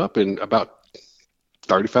look up, and about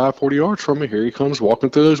 35, 40 yards from me, here he comes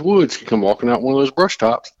walking through those woods. He come walking out one of those brush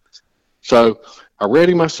tops. So I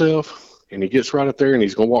ready myself, and he gets right up there, and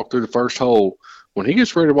he's going to walk through the first hole. When he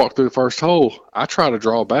gets ready to walk through the first hole, I try to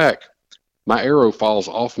draw back. My arrow falls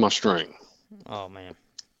off my string. Oh, man.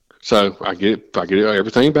 So I get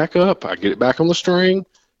everything back up. I get it back on the string.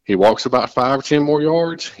 He walks about 5 or 10 more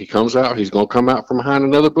yards. He comes out. He's going to come out from behind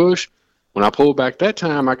another bush. When I pull back that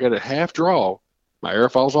time, I get a half draw. My arrow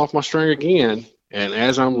falls off my string again. And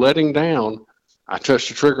as I'm letting down, I touch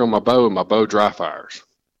the trigger on my bow, and my bow dry fires.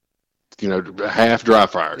 Half dry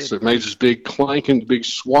fires. So it made this big clanking, big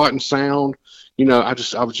swatting sound. I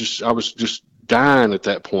was just dying at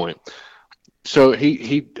that point. So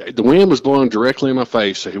the wind was blowing directly in my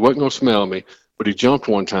face, so he wasn't going to smell me, but he jumped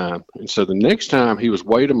one time. And so the next time he was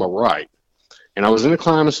way to my right, and I was in a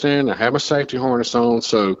climbing stand. I had my safety harness on.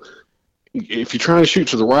 So if you're trying to shoot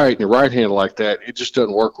to the right and you're right-handed like that, it just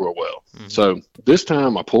doesn't work real well. Mm-hmm. So this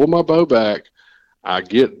time I pull my bow back. I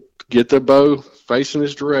get the bow facing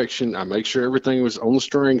his direction. I make sure everything was on the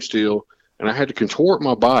string still, and I had to contort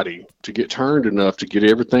my body to get turned enough to get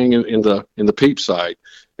everything in the peep sight.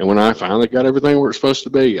 And when I finally got everything where it's supposed to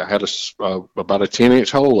be, I had about a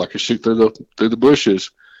 10-inch hole I could shoot through the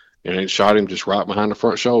bushes, and it shot him just right behind the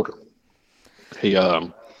front shoulder. He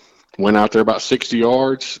went out there about 60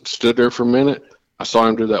 yards, stood there for a minute. I saw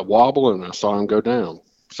him do that wobble, and I saw him go down.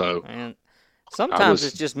 So, and sometimes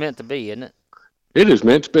it's just meant to be, isn't it? It is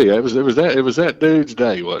meant to be. It was that dude's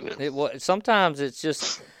day, wasn't it? Sometimes it's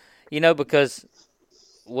just, because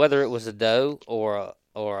whether it was a doe or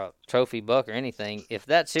a trophy buck or anything, if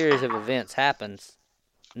that series of events happens,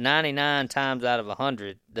 99 times out of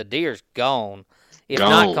 100, the deer's gone. If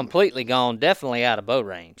not completely gone, definitely out of bow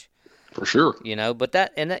range. For sure. But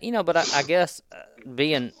I guess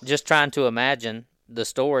being just trying to imagine the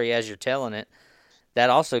story as you're telling it, that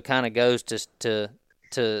also kind of goes to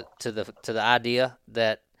the idea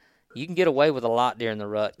that you can get away with a lot during the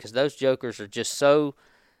rut because those jokers are just so.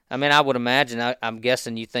 I mean, I would imagine. I'm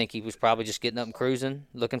guessing you think he was probably just getting up and cruising,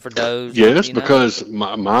 looking for does. Yes, because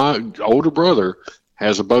my older brother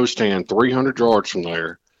has a bow stand 300 yards from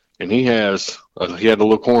there, and he had a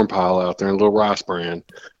little corn pile out there and a little rice bran.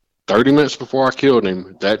 30 minutes before I killed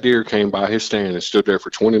him, that deer came by his stand and stood there for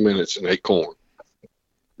 20 minutes and ate corn.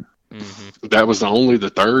 Mm-hmm. That was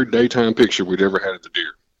the third daytime picture we'd ever had of the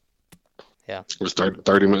deer. Yeah. It was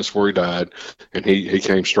 30 minutes before he died, and he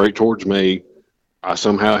came straight towards me. I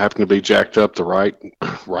somehow happened to be jacked up the right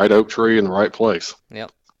oak tree in the right place.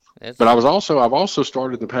 Yep. But I've also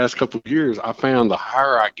started in the past couple of years, I found the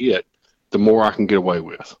higher I get, the more I can get away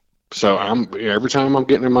with. So every time I'm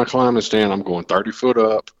getting in my climbing stand, I'm going 30 foot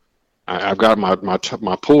up. I've got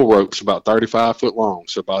my pull rope's about 35 foot long.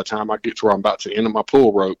 So by the time I get to where I'm about to end my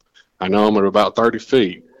pull rope, I know I'm at about 30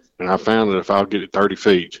 feet. And I found that if I'll get at 30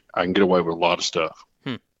 feet, I can get away with a lot of stuff.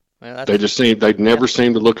 Well, they'd never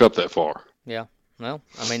seem to look up that far. Yeah. Well,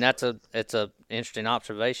 I mean, it's a interesting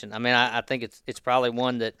observation. I mean, I think it's probably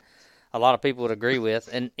one that a lot of people would agree with.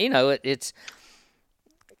 And, it's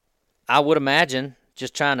I would imagine,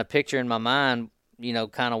 just trying to picture in my mind,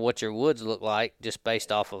 kind of what your woods look like just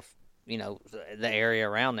based off of, the area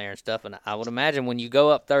around there and stuff. And I would imagine when you go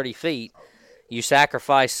up 30 feet, you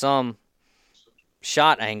sacrifice some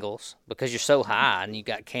shot angles because you're so high and you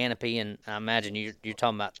got canopy, and I imagine you're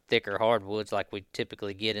talking about thicker hardwoods like we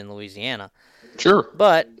typically get in Louisiana. Sure.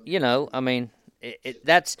 But, I mean,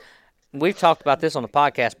 we've talked about this on the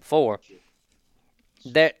podcast before.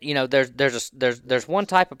 That there's one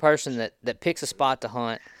type of person that picks a spot to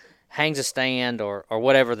hunt, hangs a stand or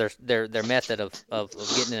whatever their method of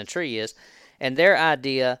getting in a tree is, and their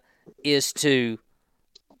idea is to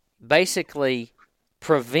basically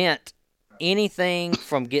prevent anything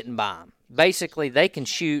from getting by them. Basically, they can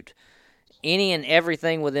shoot any and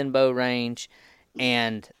everything within bow range,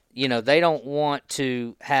 and they don't want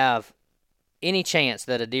to have any chance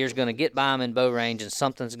that a deer's going to get by them in bow range and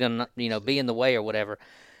something's going to be in the way or whatever.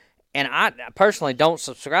 And I personally don't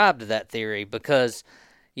subscribe to that theory because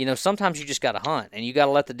sometimes you just got to hunt and you got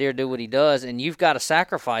to let the deer do what he does, and you've got to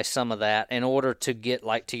sacrifice some of that in order to get,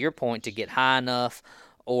 like to your point, to get high enough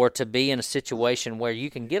or to be in a situation where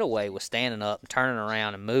you can get away with standing up and turning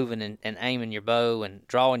around and moving and aiming your bow and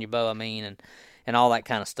drawing your bow, and all that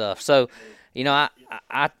kind of stuff. So,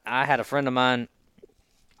 I had a friend of mine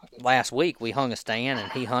last week. We hung a stand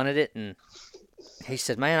and he hunted it, and he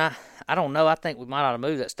said, man, I don't know. I think we might ought to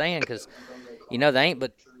move that stand because, there ain't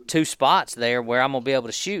but 2 spots there where I'm going to be able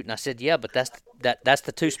to shoot. And I said, yeah, but that's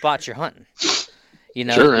the 2 spots you're hunting.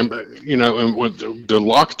 Sure, and and with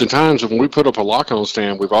the times when we put up a lock-on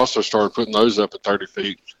stand, we've also started putting those up at 30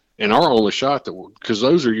 feet. And our only shot because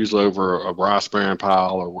those are usually over a rice bran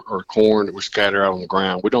pile or corn that we scatter out on the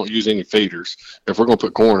ground. We don't use any feeders. If we're going to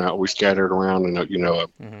put corn out, we scatter it around in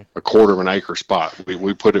a quarter of an acre spot.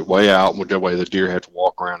 We put it way out, and that way the deer have to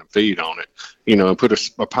walk around and feed on it. And put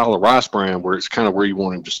a pile of rice bran where it's kind of where you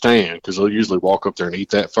want him to stand, because they'll usually walk up there and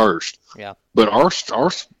eat that first. Yeah. But our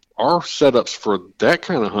setups for that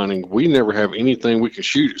kind of hunting, we never have anything we can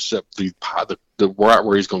shoot except the right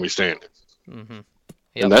where he's going to be standing. Mm-hmm.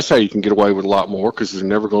 Yep. And that's how you can get away with a lot more, because they're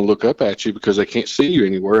never going to look up at you because they can't see you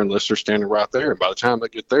anywhere unless they're standing right there. And by the time they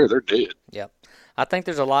get there, they're dead. Yep. I think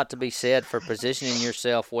there's a lot to be said for positioning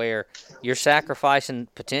yourself where you're sacrificing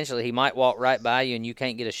potentially. He might walk right by you and you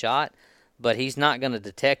can't get a shot, but he's not going to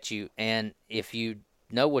detect you. And if you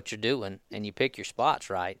know what you're doing and you pick your spots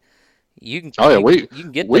right, you can. You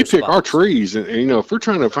can get. We pick spots. our trees, and if we're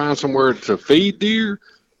trying to find somewhere to feed deer,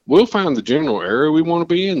 we'll find the general area we want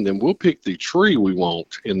to be in, then we'll pick the tree we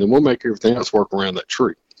want, and then we'll make everything else work around that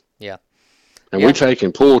tree. Yeah. And we take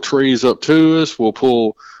and pull trees up to us. We'll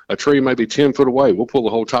pull a tree maybe 10 foot away. We'll pull the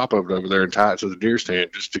whole top of it over there and tie it to the deer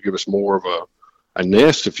stand just to give us more of a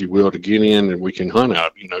nest, if you will, to get in and we can hunt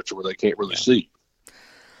out, to where they can't really see.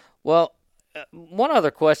 Well, one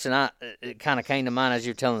other question it kind of came to mind as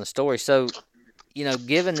you're telling the story. So,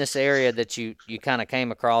 given this area that you kind of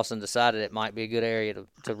came across and decided it might be a good area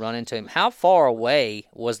to run into him, how far away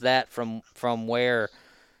was that from where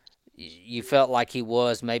you felt like he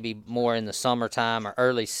was maybe more in the summertime or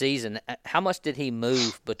early season? How much did he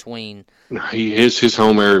move between? His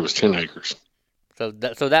home area was 10 acres. So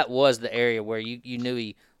that was the area where you knew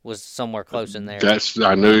he was somewhere close in there.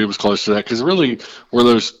 I knew he was close to that, because really where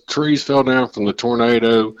those trees fell down from the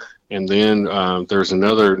tornado, and then there's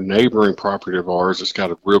another neighboring property of ours that's got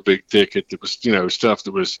a real big thicket that was, stuff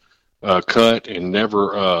that was cut and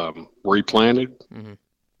never replanted. Mm-hmm.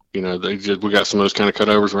 We got some of those kind of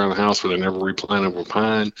cutovers around the house where they never replanted with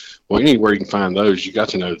pine. Well, anywhere you can find those, you got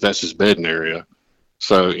to know that's his bedding area.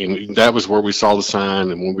 So, and that was where we saw the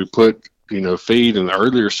sign. And when we put, feed in the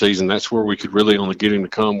earlier season, that's where we could really only get him to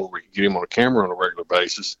come, where we could get him on a camera on a regular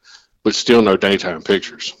basis, but still no daytime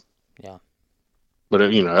pictures. Yeah. But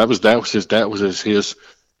that was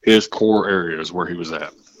his core areas where he was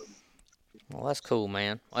at. Well, that's cool,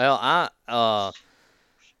 man. Well,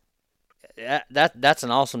 that's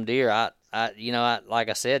an awesome deer. Like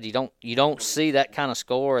I said, you don't see that kind of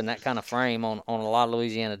score and that kind of frame on a lot of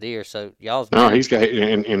Louisiana deer. So he's got,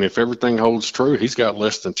 and if everything holds true, he's got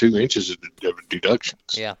less than 2 inches of deductions.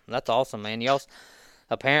 Yeah, that's awesome, man.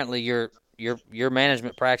 Apparently your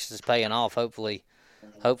management practice is paying off. Hopefully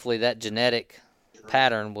that genetic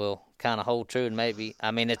pattern will kind of hold true, and maybe,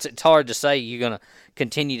 it's hard to say you're going to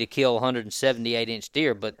continue to kill 178-inch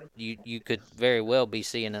deer, but you could very well be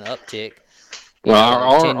seeing an uptick. Well,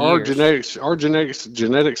 our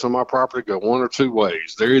genetics on my property go one or two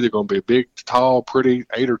ways. They're either going to be a big, tall, pretty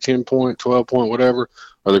 8 or 10 point, 12 point, whatever,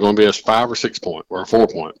 or they're going to be a 5 or 6 point or a 4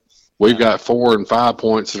 point. We've got 4 and 5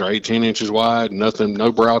 points that are 18 inches wide, nothing,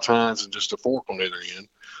 no brow tines, and just a fork on either end.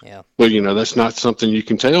 Yeah. But that's not something you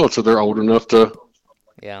can tell until they're old enough to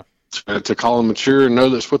call them mature and know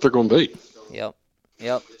that's what they're going to be.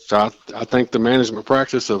 Yep. So I think the management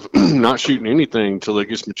practice of not shooting anything until it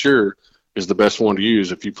gets mature is the best one to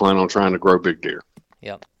use if you plan on trying to grow big deer.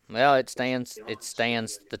 Yep. Well, it stands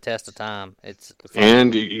the test of time.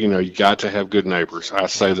 And you got to have good neighbors. I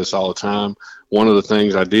say this all the time. One of the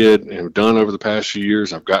things I did and have done over the past few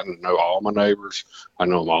years, I've gotten to know all my neighbors. I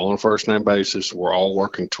know them all on a first name basis. We're all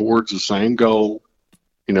working towards the same goal.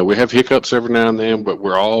 We have hiccups every now and then, but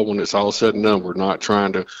we're all, when it's all said and done, we're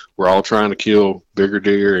all trying to kill bigger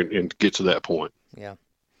deer and get to that point. Yeah.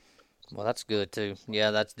 Well, that's good too.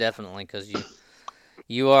 Yeah, that's definitely, because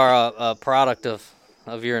you are a product of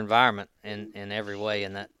your environment in every way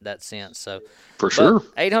in that sense. So for sure,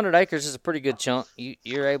 800 acres is a pretty good chunk.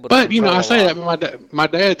 You're able to. But I say that, but my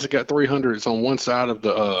dad's got 300. It's on one side of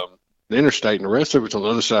the interstate, and the rest of it's on the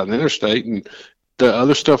other side of the interstate, and the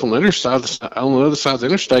other stuff on the other side of the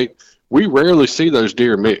interstate. We rarely see those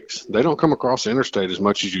deer mix. They don't come across the interstate as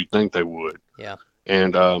much as you'd think they would. Yeah.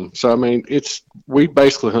 And so we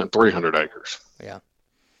basically hunt 300 acres. Yeah.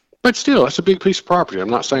 But still, that's a big piece of property. I'm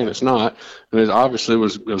not saying it's not, and it obviously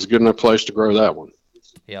was a good enough place to grow that one.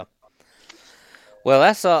 Yeah. Well,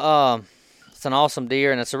 that's it's an awesome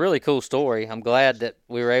deer, and it's a really cool story. I'm glad that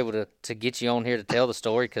we were able to get you on here to tell the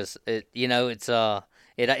story, because it's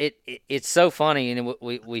so funny, and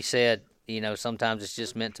we said sometimes it's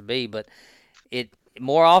just meant to be, but it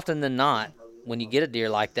more often than not, when you get a deer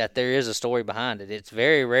like that, there is a story behind it. It's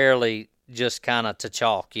very rarely just kind of to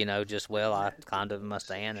chalk, I climbed up a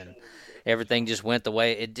Mustang and everything just went the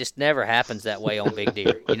way. It just never happens that way on big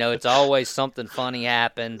deer. It's always something funny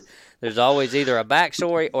happened. There's always either a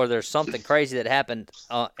backstory or there's something crazy that happened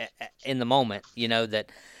in the moment, that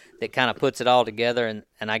kind of puts it all together.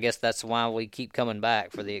 And I guess that's why we keep coming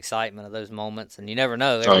back, for the excitement of those moments. And you never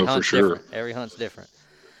know. Every hunt's different. Every hunt's different.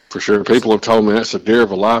 For sure. People have told me that's a deer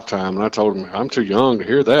of a lifetime, and I told them I'm too young to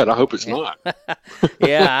hear that. I hope it's not.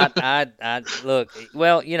 Yeah, I look.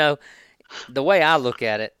 Well, the way I look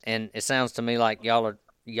at it, and it sounds to me like y'all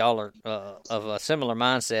are of a similar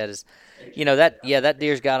mindset, is, that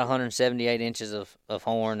deer's got 178 inches of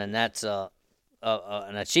horn, and that's an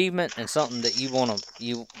achievement and something that you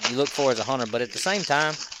look for as a hunter. But at the same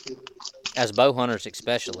time, as bow hunters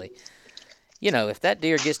especially, if that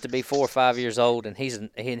deer gets to be 4 or 5 years old and he's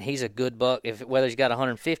a good buck, whether he's got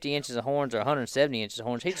 150 inches of horns or 170 inches of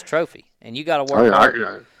horns, he's a trophy, and you got to work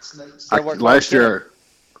hard. Last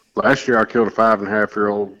year I killed a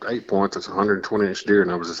 5.5-year-old 8 points. That's a 120-inch deer,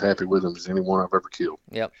 and I was as happy with him as any one I've ever killed.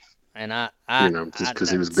 Yep. And just because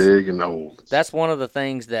he was big and old. That's one of the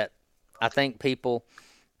things that I think people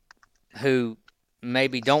who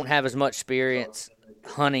maybe don't have as much experience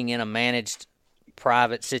hunting in a managed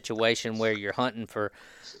private situation where you're hunting for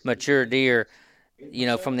mature deer,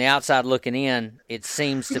 from the outside looking in, it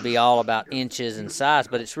seems to be all about inches and size,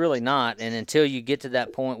 but it's really not. And until you get to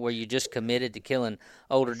that point where you just committed to killing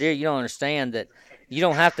older deer, you don't understand that you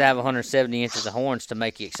don't have to have 170 inches of horns to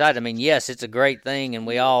make you excited. I mean, yes, it's a great thing, and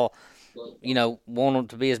we all, want them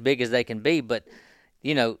to be as big as they can be, but,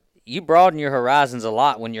 you broaden your horizons a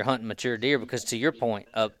lot when you're hunting mature deer because, to your point,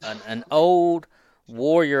 an old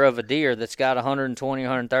warrior of a deer that's got 120,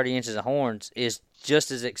 130 inches of horns is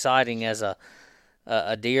just as exciting as a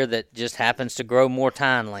deer that just happens to grow more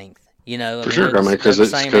tine length. For sure. I mean, because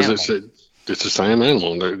it's the same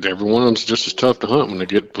animal. Every one of them's just as tough to hunt when they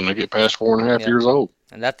get past 4.5 years old.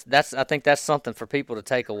 And I think that's something for people to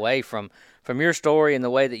take away from your story and the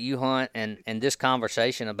way that you hunt and this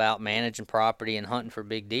conversation about managing property and hunting for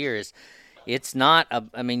big deer is it's not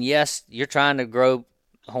yes, you're trying to grow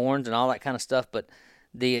horns and all that kind of stuff, but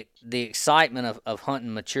the excitement of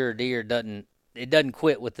hunting mature deer doesn't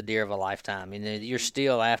quit with the deer of a lifetime. You're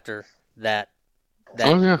still after that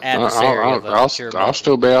adversary. I'll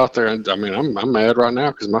still be out there, and I'm mad right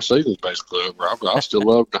now because my season's basically over. I still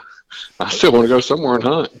want to go somewhere and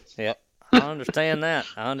hunt. Yep, I understand that.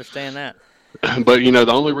 But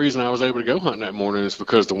the only reason I was able to go hunting that morning is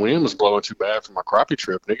because the wind was blowing too bad for my crappie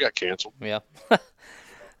trip, and it got canceled. Yeah.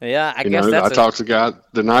 Yeah, I guess that's. I talked to the guy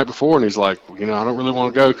the night before, and he's like, I don't really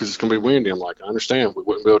want to go because it's going to be windy. I'm like, I understand. We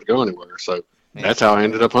wouldn't be able to go anywhere. So that's how I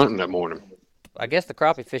ended up hunting that morning. I guess the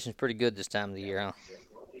crappie fishing's pretty good this time of the year, huh?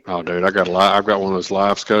 Oh, dude, I've got one of those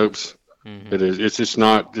live scopes. Mm-hmm.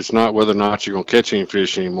 It's not whether or not you're going to catch any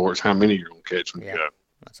fish anymore. It's how many you're going to catch when you go.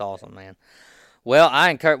 That's awesome, man. Well, I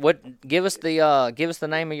encourage. Give us the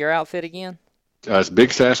name of your outfit again. It's Big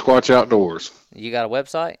Sasquatch Outdoors. You got a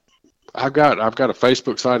website? I've got a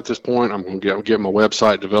Facebook site at this point. I'm getting my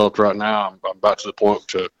website developed right now. I'm about to the point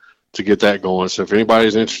to get that going. So if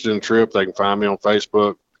anybody's interested in a trip, they can find me on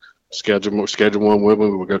Facebook. Schedule one with me.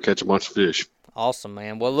 We'll go catch a bunch of fish. Awesome,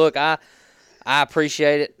 man. Well, look, I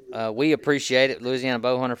appreciate it. We appreciate it, Louisiana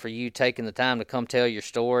Bow Hunter, for you taking the time to come tell your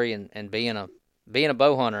story and being a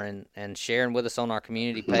bow hunter and sharing with us on our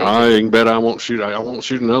community page. I can bet I won't shoot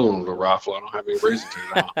another one with a rifle. I don't have any reason to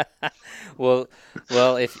now. Well,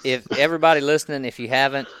 if everybody listening, if you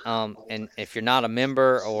haven't, and if you're not a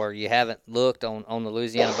member or you haven't looked on the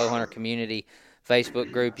Louisiana Bow Hunter community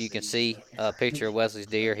Facebook group, you can see a picture of Wesley's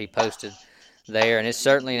deer he posted there, and it's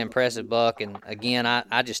certainly an impressive buck. And again,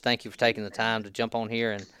 I just thank you for taking the time to jump on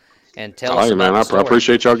here and tell us about the story. I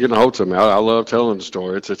appreciate y'all getting a hold of me. I love telling the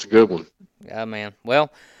story. It's a good one. Yeah, man.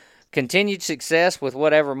 Well, continued success with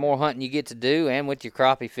whatever more hunting you get to do and with your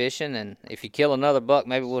crappie fishing. And if you kill another buck,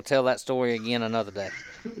 maybe we'll tell that story again another day.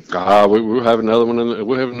 We'll have another one.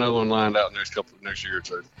 We'll have another one lined out next year or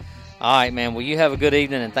two. All right, man. Well, you have a good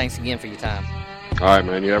evening, and thanks again for your time. All right,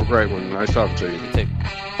 man. You have a great one. Nice talking to you. You too.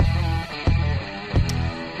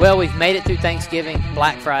 Well, we've made it through Thanksgiving,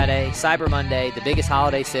 Black Friday, Cyber Monday, the biggest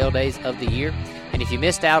holiday sale days of the year. And if you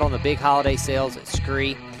missed out on the big holiday sales at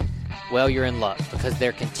Scree, well, you're in luck because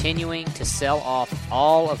they're continuing to sell off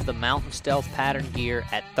all of the Mountain Stealth pattern gear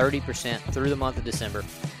at 30% through the month of December.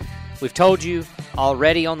 We've told you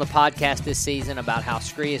already on the podcast this season about how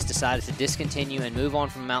Scree has decided to discontinue and move on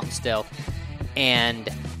from Mountain Stealth, and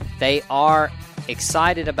they are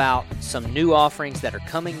excited about some new offerings that are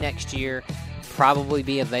coming next year, probably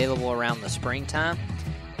be available around the springtime.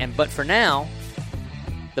 But for now,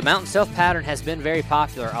 the Mountain Stealth pattern has been very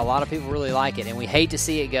popular. A lot of people really like it, and we hate to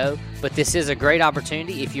see it go, but this is a great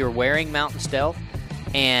opportunity if you're wearing Mountain Stealth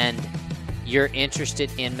and you're interested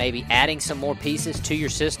in maybe adding some more pieces to your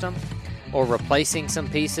system or replacing some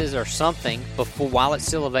pieces or something while it's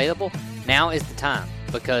still available. Now is the time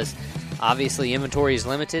because obviously inventory is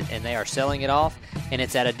limited and they are selling it off, and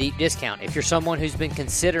it's at a deep discount. If you're someone who's been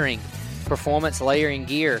considering performance layering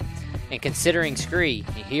gear and considering Scree,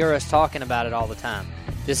 you hear us talking about it all the time.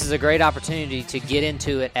 This is a great opportunity to get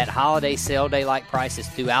into it at holiday sale day-like prices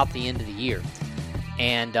throughout the end of the year.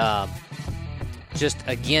 And just,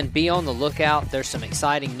 again, be on the lookout. There's some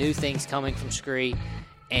exciting new things coming from Scree,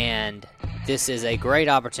 and this is a great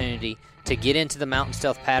opportunity to get into the Mountain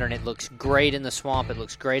Stealth pattern. It looks great in the swamp. It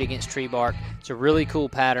looks great against tree bark. It's a really cool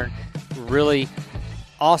pattern, really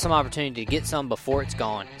awesome opportunity to get some before it's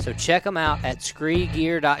gone. So check them out at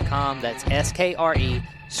screegear.com. That's SKRE,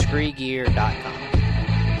 screegear.com.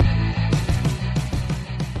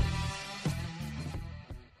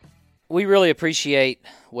 We really appreciate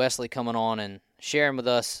Wesley coming on and sharing with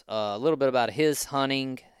us a little bit about his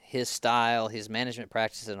hunting, his style, his management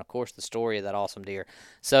practices, and, of course, the story of that awesome deer.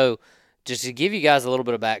 So just to give you guys a little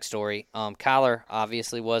bit of backstory, Kyler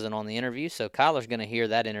obviously wasn't on the interview, so Kyler's going to hear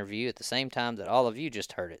that interview at the same time that all of you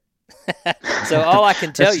just heard it. So all I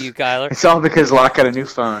can tell you, Kyler, it's all because Locke got a new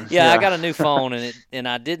phone. Yeah, I got a new phone, and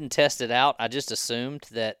I didn't test it out. I just assumed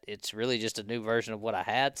that it's really just a new version of what I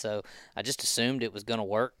had, so I just assumed it was going to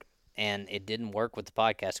work, and it didn't work with the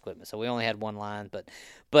podcast equipment. So we only had one line, but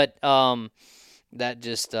that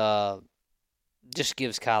just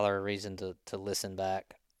gives Kyler a reason to listen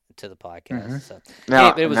back to the podcast. Mm-hmm. So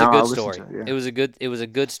now, it was now a good I'll listen story. to it, yeah. It was a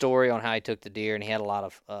good story on how he took the deer, and he had a lot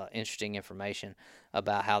of interesting information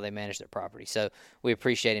about how they manage their property. So we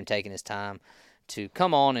appreciate him taking his time to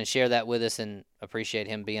come on and share that with us, and appreciate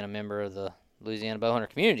him being a member of the Louisiana Bowhunter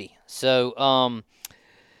community. So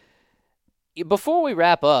before we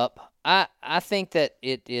wrap up, I think that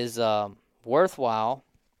it is worthwhile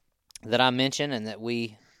that I mention and that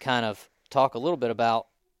we kind of talk a little bit about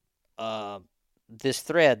this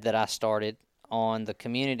thread that I started on the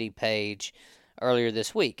community page earlier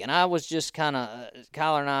this week. And I was just kind of,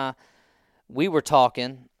 Kyler and I, we were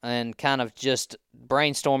talking and kind of just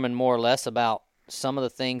brainstorming more or less about some of the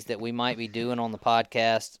things that we might be doing on the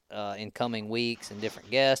podcast in coming weeks, and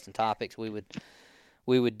different guests and topics we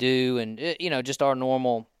would do, and just our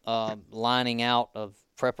normal lining out of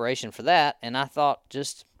preparation for that. And I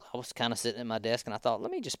was kind of sitting at my desk, and I thought,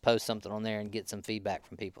 let me just post something on there and get some feedback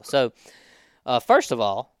from people. So first of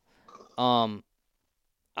all, I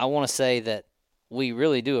want to say that we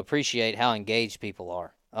really do appreciate how engaged people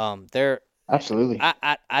are. They're Absolutely.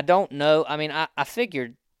 I don't know. I mean, I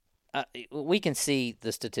figured we can see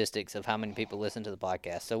the statistics of how many people listen to the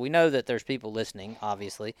podcast. So we know that there's people listening,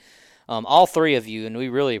 obviously. All three of you, and we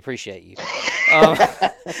really appreciate you.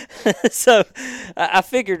 So I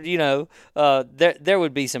figured, there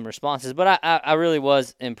would be some responses. But I really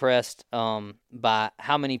was impressed by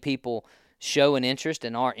how many people show an interest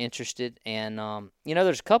and are interested. And,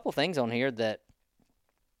 there's a couple things on here that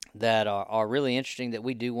are really interesting that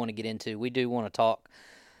we do want to get into. We do want to talk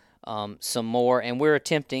some more, and we're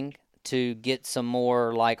attempting to get some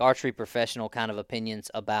more like archery professional kind of opinions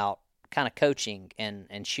about kind of coaching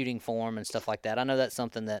and shooting form and stuff like that. I know that's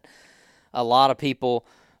something that a lot of people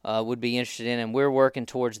would be interested in, and we're working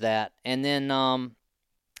towards that. And then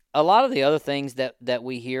a lot of the other things that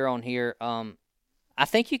we hear on here, I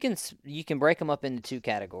think you can break them up into two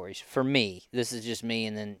categories. For me, this is just me,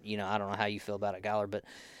 and then I don't know how you feel about it, Gyler, but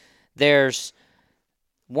there's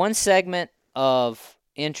one segment of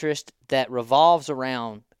interest that revolves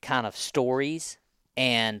around kind of stories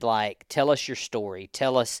and like, tell us your story,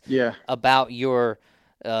 tell us about your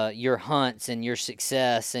hunts and your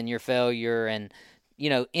success and your failure, and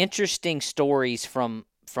interesting stories from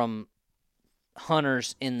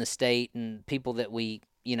hunters in the state and people that we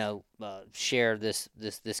share this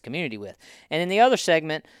community with. And then the other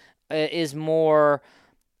segment is more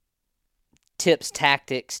tips,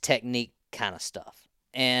 tactics, technique kind of stuff.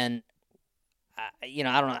 And I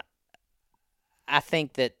don't know. I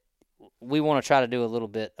think that we want to try to do a little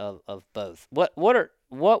bit of both. What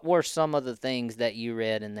were some of the things that you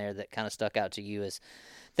read in there that kind of stuck out to you as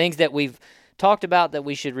things that we've talked about that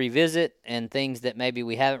we should revisit, and things that maybe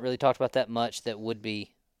we haven't really talked about that much that would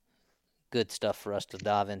be good stuff for us to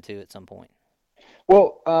dive into at some point?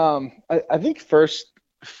 Well, I think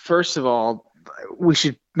first of all, we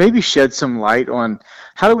should maybe shed some light on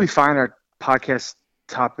how do we find our podcast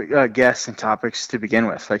topic guests and topics to begin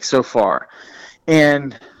with, like so far.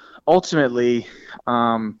 And ultimately,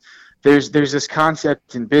 there's this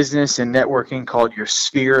concept in business and networking called your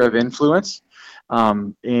sphere of influence.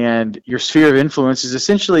 And your sphere of influence is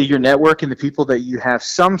essentially your network and the people that you have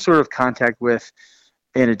some sort of contact with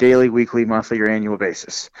in a daily, weekly, monthly, or annual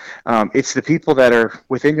basis. It's the people that are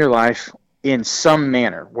within your life in some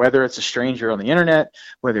manner, whether it's a stranger on the internet,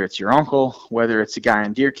 whether it's your uncle, whether it's a guy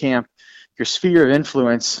in deer camp. Your sphere of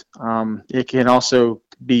influence, it can also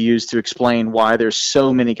be used to explain why there's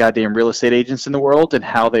so many goddamn real estate agents in the world and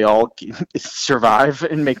how they all survive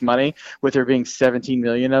and make money with there being 17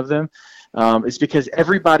 million of them. It's because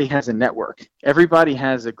everybody has a network. Everybody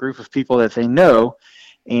has a group of people that they know.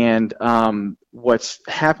 And what's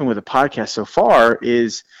happened with the podcast so far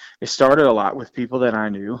is it started a lot with people that I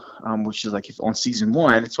knew, which is like on season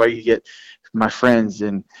one. It's why you get my friends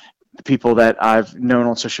and the people that I've known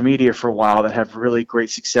on social media for a while that have really great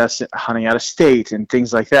success at hunting out of state and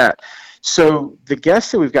things like that. So the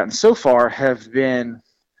guests that we've gotten so far have been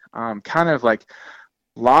kind of like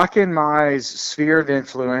Locke and Mai's sphere of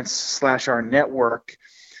influence / our network,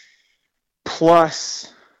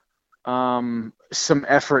 plus some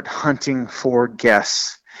effort hunting for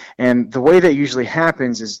guests. And the way that usually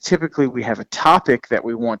happens is typically we have a topic that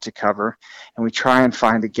we want to cover, and we try and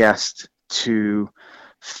find a guest to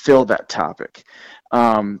fill that topic.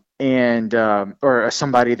 Or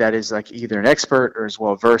somebody that is like either an expert or is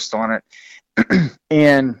well versed on it.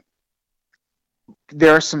 And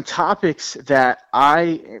there are some topics that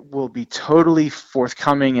I will be totally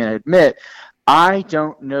forthcoming and admit I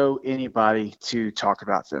don't know anybody to talk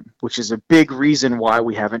about them, which is a big reason why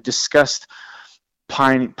we haven't discussed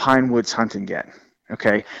pine woods hunting yet.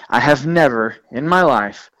 Okay, I have never in my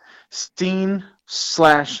life seen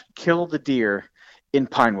 / killed a deer in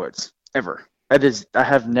pine woods ever. I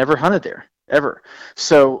have never hunted there ever.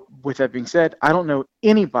 So with that being said, I don't know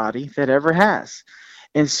anybody that ever has.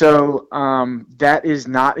 And so that is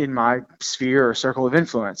not in my sphere or circle of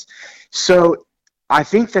influence. So I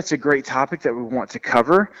think that's a great topic that we want to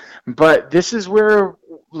cover. But this is where,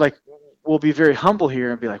 like, we'll be very humble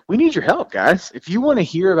here and be like, we need your help, guys. If you want to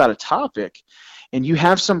hear about a topic and you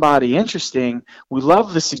have somebody interesting, we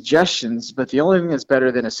love the suggestions, but the only thing that's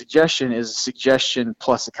better than a suggestion is a suggestion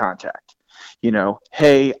plus a contact.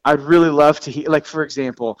 Hey, I'd really love to hear, like, for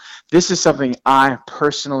example, this is something I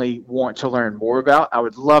personally want to learn more about. I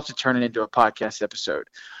would love to turn it into a podcast episode.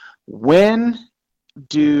 When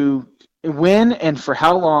and for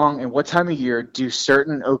how long and what time of year do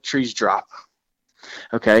certain oak trees drop?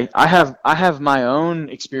 Okay, I have my own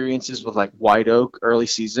experiences with like white oak early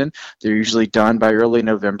season. They're usually done by early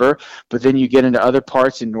November, but then you get into other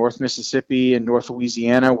parts in North Mississippi and North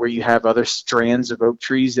Louisiana where you have other strands of oak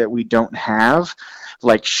trees that we don't have,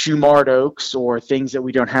 like Shumard oaks or things that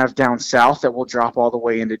we don't have down south that will drop all the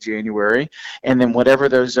way into January. And then whatever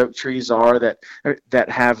those oak trees are that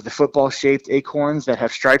have the football-shaped acorns that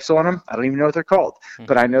have stripes on them, I don't even know what they're called,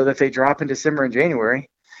 but I know that they drop in December and January.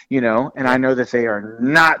 And I know that they are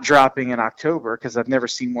not dropping in October because I've never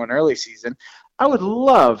seen one early season. I would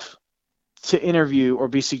love to interview or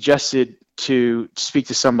be suggested to speak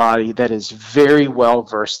to somebody that is very well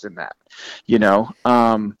versed in that,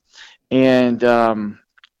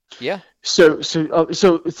 Yeah. So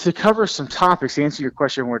to cover some topics, to answer your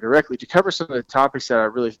question more directly, to cover some of the topics that I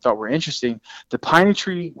really thought were interesting, the pine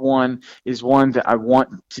tree one is one that I want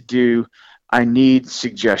to do. I need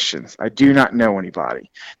suggestions. I do not know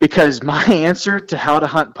anybody because my answer to how to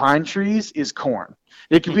hunt pine trees is corn.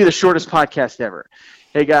 It could be the shortest podcast ever.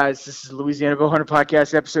 Hey guys, this is Louisiana Bowhunter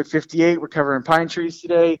Podcast, episode 58. We're covering pine trees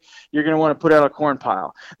today. You're going to want to put out a corn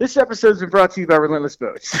pile. This episode's been brought to you by Relentless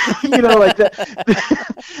Boats. Like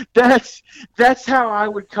that. That's how I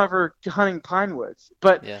would cover hunting pine woods.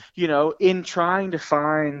 But in trying to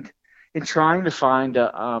find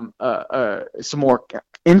some more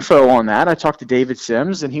info on that, I talked to David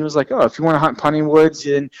Sims, and he was like, oh, if you want to hunt pine woods,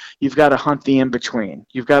 then you've got to hunt the in-between.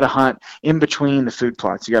 You've got to hunt in between the food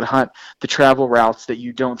plots. You got to hunt the travel routes that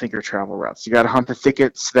you don't think are travel routes. You got to hunt the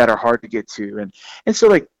thickets that are hard to get to. And so,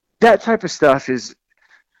 like, that type of stuff is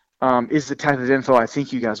the type of info I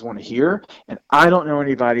think you guys want to hear, and I don't know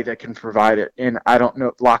anybody that can provide it, and I don't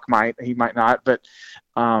know, Locke might, he might not, but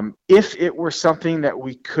if it were something that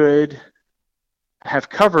we could have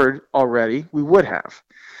covered already, we would have.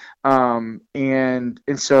 And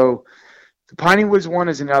so the Piney Woods one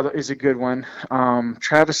is a good one.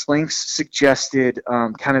 Travis Links suggested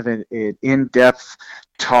kind of an in-depth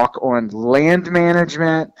talk on land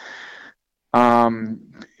management,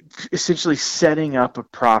 essentially setting up a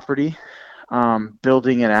property,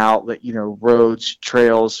 building it out, roads,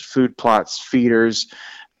 trails, food plots, feeders,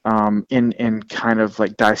 and kind of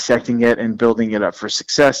like dissecting it and building it up for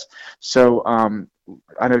success. So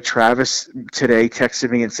I know Travis today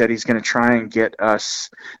texted me and said he's going to try and get us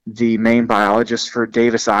the main biologist for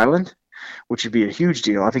Davis Island, which would be a huge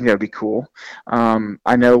deal. I think that would be cool.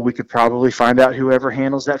 I know we could probably find out whoever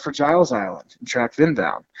handles that for Giles Island and track them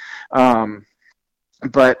down.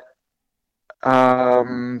 But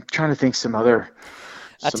trying to think some other.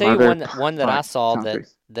 I'll tell you one that I saw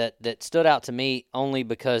that stood out to me only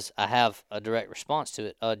because I have a direct response to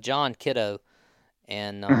it. John Kiddo,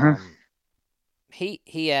 and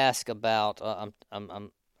he asked about. I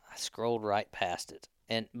scrolled right past it,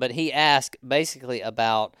 but he asked basically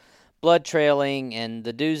about blood trailing and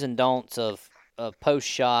the do's and don'ts of post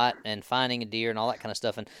shot and finding a deer and all that kind of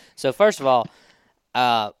stuff. And so first of all,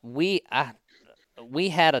 we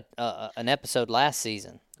had an episode last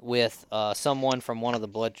season with someone from one of the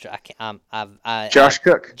blood. Josh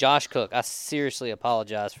Cook. Josh Cook. I seriously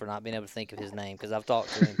apologize for not being able to think of his name because I've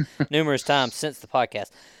talked to him numerous times since the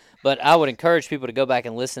podcast. But I would encourage people to go back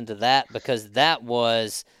and listen to that because that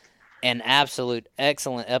was an absolute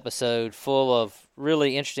excellent episode full of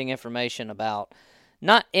really interesting information about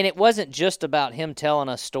and it wasn't just about him telling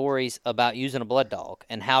us stories about using a blood dog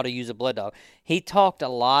and how to use a blood dog. He talked a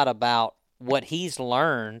lot about what he's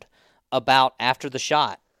learned about after the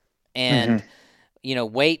shot and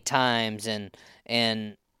wait times and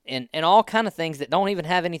all kind of things that don't even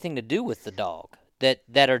have anything to do with the dog,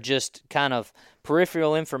 that are just kind of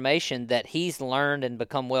peripheral information that he's learned and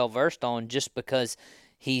become well versed on just because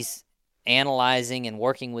he's analyzing and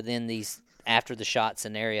working within these after the shot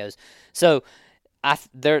scenarios. So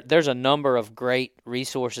there's a number of great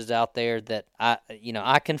resources out there that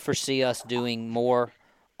I can foresee us doing more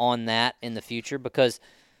on that in the future, because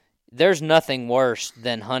there's nothing worse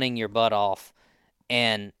than hunting your butt off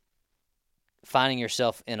and finding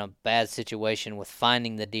yourself in a bad situation with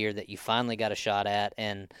finding the deer that you finally got a shot at,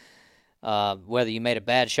 and whether you made a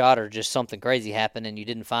bad shot or just something crazy happened and you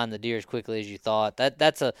didn't find the deer as quickly as you thought.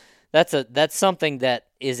 That's something that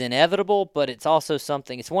is inevitable, but it's also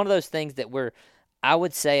something. It's one of those things that I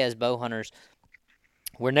would say as bow hunters,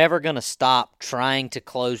 we're never going to stop trying to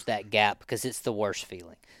close that gap, because it's the worst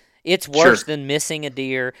feeling. It's worse than missing a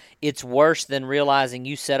deer. It's worse than realizing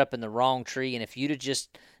you set up in the wrong tree, and if you'd have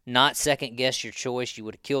just not second-guessed your choice, you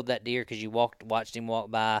would have killed that deer because you watched him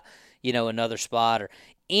walk by, another spot. Or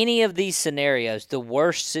any of these scenarios, the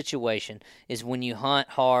worst situation is when you hunt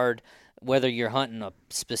hard, whether you're hunting a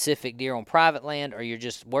specific deer on private land or you're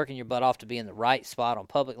just working your butt off to be in the right spot on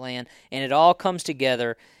public land, and it all comes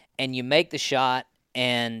together, and you make the shot,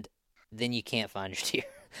 and then you can't find your deer.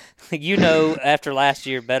 After last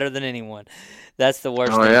year better than anyone. That's the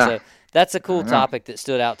worst thing. Yeah. So that's a cool topic that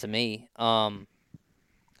stood out to me.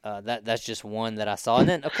 That's just one that I saw. And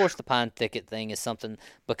then, of course, the pine thicket thing is something,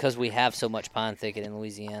 because we have so much pine thicket in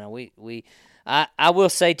Louisiana. I will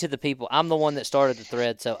say to the people, I'm the one that started the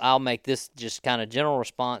thread, so I'll make this just kind of general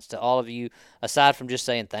response to all of you, aside from just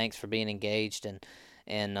saying thanks for being engaged and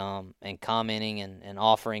commenting and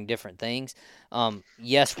offering different things.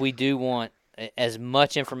 Yes, we do want as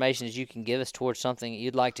much information as you can give us towards something that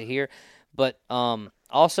you'd like to hear, but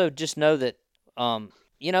also just know that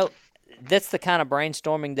that's the kind of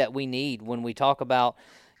brainstorming that we need when we talk about,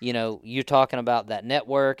 you're talking about that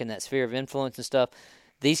network and that sphere of influence and stuff.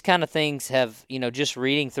 These kind of things have, just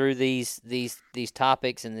reading through these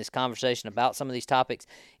topics and this conversation about some of these topics,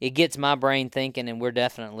 it gets my brain thinking, and we're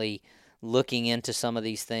definitely looking into some of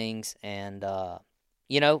these things. And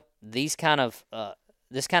this kind of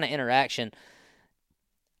interaction,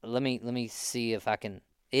 let me see if I can.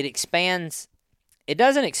 It expands. It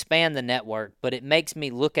doesn't expand the network, but it makes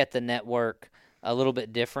me look at the network a little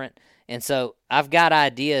bit different. And so I've got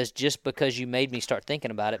ideas just because you made me start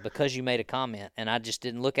thinking about it, because you made a comment, and I just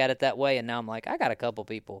didn't look at it that way. And now I'm like, I got a couple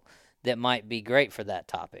people that might be great for that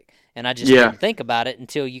topic, and I just didn't think about it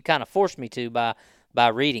until you kind of forced me to by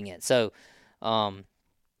reading it. So, man.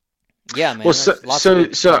 Well,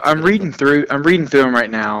 so I'm reading through them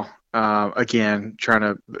right now. Again, trying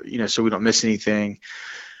to, so we don't miss anything.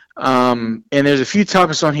 And there's a few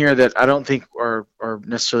topics on here that I don't think are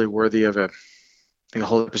necessarily worthy of a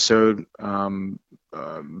whole episode.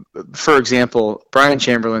 For example, Brian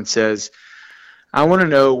Chamberlain says, I want to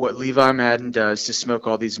know what Levi Madden does to smoke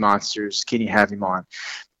all these monsters. Can you have him on?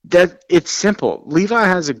 That it's simple. Levi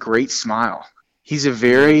has a great smile. He's a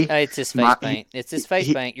very. It's his face paint. It's his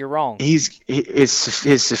face paint. You're wrong. It's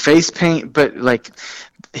his face paint, but like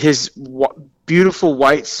his beautiful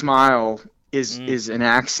white smile is an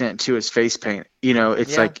accent to his face paint.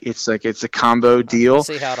 It's like it's a combo deal.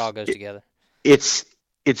 See how it all goes together. It's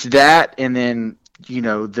that, and then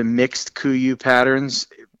the mixed Kuyu patterns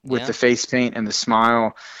with the face paint and the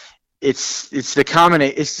smile. It's the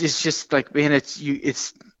combination. It's just like, man, you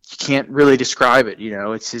can't really describe it.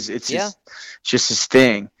 It's just his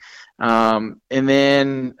thing. And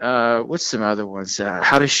then what's some other ones?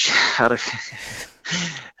 How to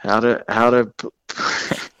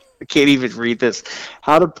I can't even read this.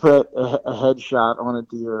 How to put a headshot on a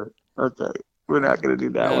deer. Okay, we're not going to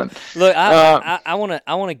do that one. Look, I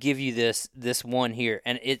want to give you this one here,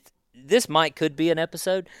 and this could be an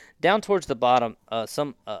episode. Down towards the bottom, a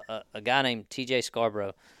guy named TJ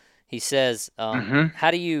Scarborough, he says,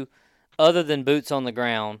 how do you, other than boots on the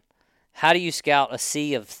ground, how do you scout a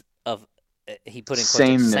sea of he put in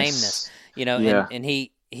quotes, sameness? And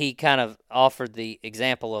he kind of offered the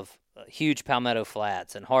example of huge palmetto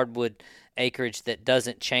flats and hardwood acreage that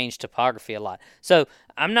doesn't change topography a lot. So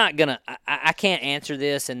I'm not gonna, I can't answer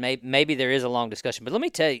this, and maybe there is a long discussion. But let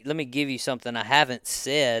me give you something I haven't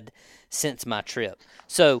said since my trip.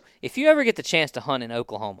 So if you ever get the chance to hunt in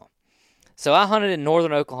Oklahoma, so I hunted in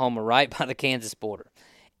northern Oklahoma, right by the Kansas border,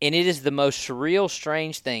 and it is the most surreal,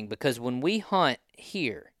 strange thing, because when we hunt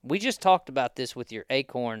here, we just talked about this with your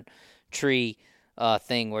acorn tree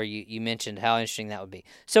thing where you mentioned how interesting that would be.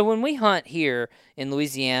 So when we hunt here in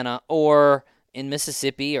Louisiana or in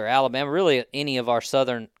Mississippi or Alabama, really any of our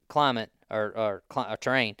southern climate or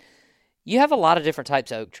terrain, you have a lot of different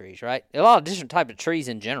types of oak trees, right? A lot of different types of trees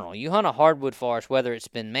in general. You hunt a hardwood forest, whether it's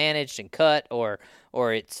been managed and cut or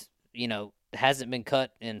it's, hasn't been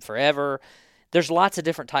cut in forever. There's lots of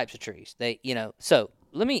different types of trees. So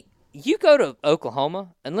you go to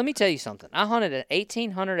Oklahoma, and let me tell you something. I hunted an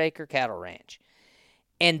 1,800-acre cattle ranch,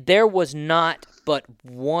 and there was not but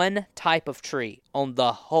one type of tree on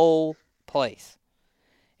the whole place.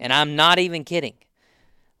 And I'm not even kidding.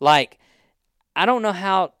 Like, I don't know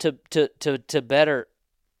how to better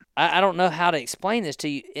 – I don't know how to explain this to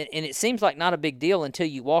you, and it seems like not a big deal until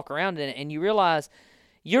you walk around in it and you realize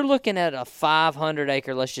you're looking at a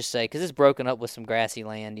 500-acre, let's just say, because it's broken up with some grassy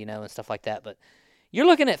land, and stuff like that, but you're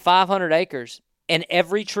looking at 500 acres, and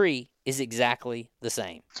every tree is exactly the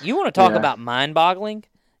same. You want to talk about mind-boggling?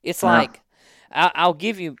 It's like I'll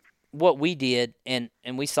give you what we did, and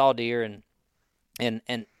we saw deer, and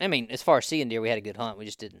I mean, as far as seeing deer, we had a good hunt. We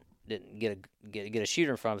just didn't get a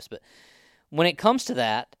shooter in front of us. But when it comes to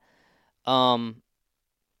that,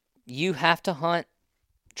 you have to hunt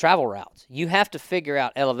travel routes. You have to figure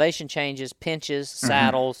out elevation changes, pinches,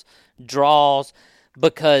 saddles, draws,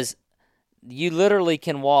 because you literally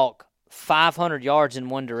can walk 500 yards in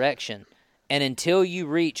one direction, and until you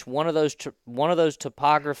reach one of those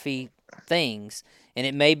topography things, and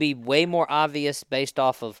it may be way more obvious based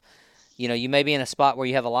off of, you may be in a spot where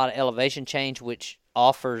you have a lot of elevation change, which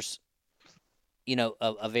offers,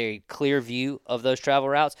 a very clear view of those travel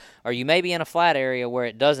routes, or you may be in a flat area where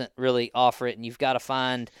it doesn't really offer it, and you've got to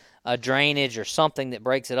find a drainage or something that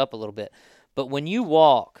breaks it up a little bit. But when you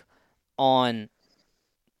walk on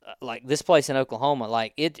like this place in Oklahoma,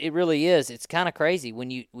 like it really is. It's kind of crazy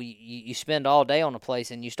when you spend all day on a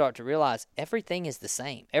place and you start to realize everything is the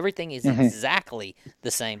same. Everything is exactly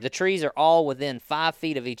the same. The trees are all within 5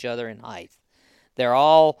 feet of each other in height. They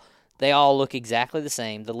all look exactly the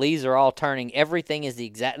same. The leaves are all turning. Everything is the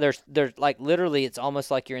exact. There's like literally, it's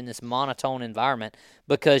almost like you're in this monotone environment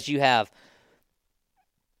because you have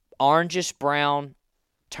orangish brown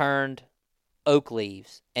turned oak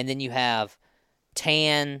leaves, and then you have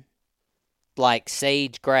tan, like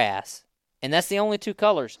sage grass, and that's the only two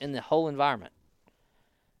colors in the whole environment.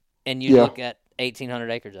 And you look at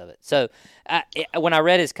 1,800 acres of it. So when I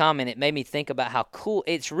read his comment, it made me think about how cool.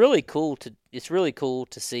 It's really cool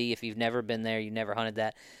to see. If you've never been there, you've never hunted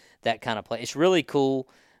that kind of place. It's really cool,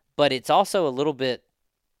 but it's also a little bit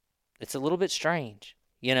strange.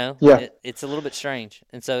 It's a little bit strange,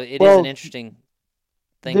 and so it is an interesting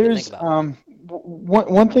thing to think about.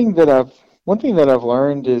 One thing that I've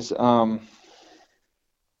learned is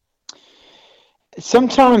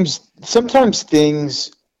sometimes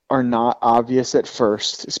things are not obvious at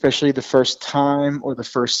first, especially the first time or the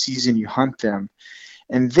first season you hunt them,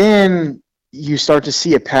 and then you start to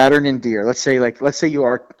see a pattern in deer. Let's say you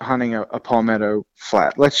are hunting a palmetto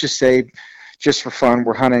flat. Let's just say, just for fun,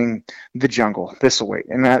 we're hunting the jungle, thistleweight,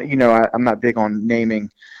 and that I'm not big on naming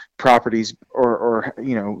properties or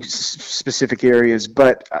specific areas,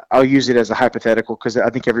 but I'll use it as a hypothetical because I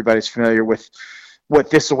think everybody's familiar with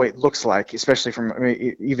what thistleweight looks like, especially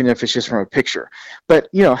even if it's just from a picture. But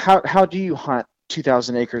how do you hunt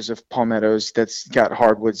 2,000 acres of palmettos that's got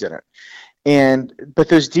hardwoods in it? But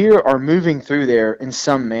those deer are moving through there in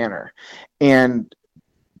some manner, and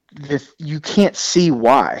you can't see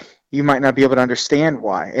why. You might not be able to understand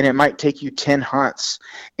why, and it might take you 10 hunts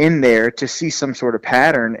in there to see some sort of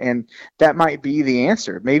pattern, and that might be the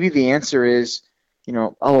answer. Maybe the answer is,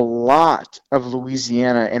 a lot of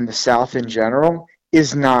Louisiana and the South in general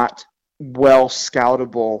is not well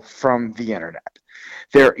scoutable from the internet.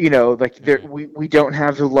 We don't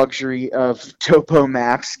have the luxury of topo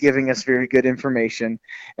maps giving us very good information.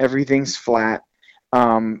 Everything's flat.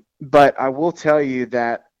 But I will tell you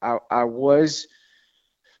that I was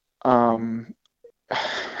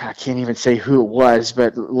I can't even say who it was,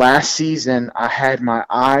 but last season I had my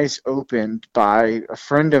eyes opened by a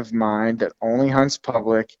friend of mine that only hunts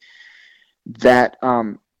public that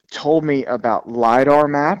told me about LiDAR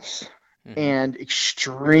maps and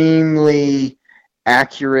extremely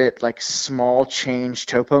accurate, like small change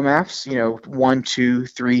topo maps, 1, 2,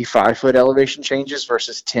 3, 5 foot elevation changes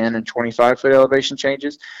versus 10 and 25 foot elevation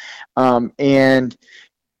changes. And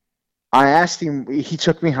I asked him, he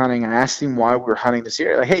took me hunting. I asked him why we were hunting this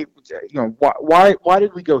area. Like, hey, why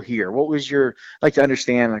did we go here? What was like to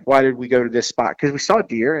understand, like, why did we go to this spot? Because we saw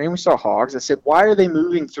deer and we saw hogs. I said, why are they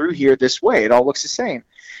moving through here this way? It all looks the same.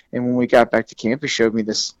 And when we got back to camp, he showed me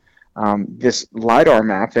this this LiDAR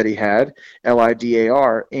map that he had,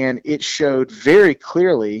 LIDAR, and it showed very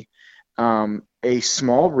clearly a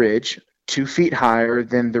small ridge 2 feet higher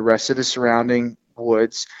than the rest of the surrounding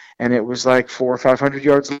woods, and it was like 400 or 500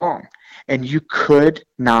 yards long, and you could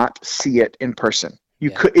not see it in person.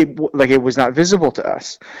 It was not visible to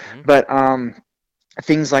us. Mhm. But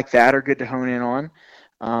things like that are good to hone in on.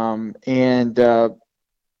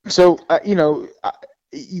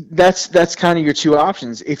 That's kind of your two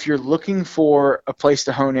options. If you're looking for a place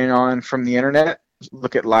to hone in on from the internet,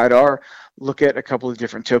 look at LiDAR, look at a couple of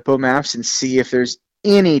different topo maps and see if there's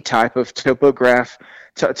any type of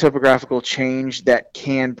topographical change that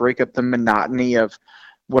can break up the monotony of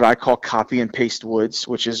what I call copy and paste woods,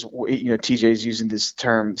 which is, TJ's using this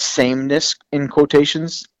term sameness in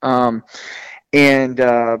quotations. That's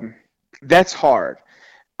hard.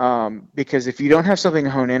 Because if you don't have something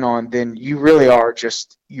to hone in on, then you really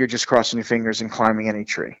you're just crossing your fingers and climbing any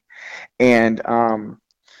tree. And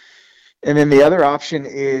then the other option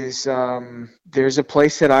is there's a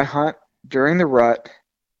place that I hunt during the rut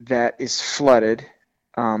that is flooded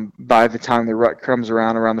by the time the rut comes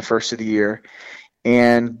around the first of the year.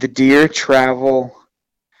 And the deer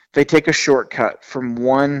they take a shortcut from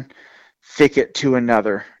one thicket to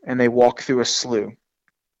another, and they walk through a slough.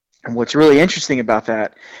 And what's really interesting about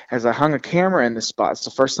that is I hung a camera in the spot. It's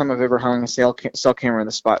the first time I've ever hung a cell camera in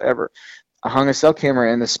the spot ever. I hung a cell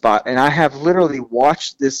camera in the spot, and I have literally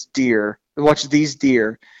watched these deer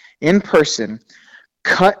in person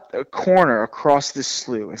cut a corner across this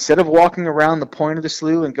slough. Instead of walking around the point of the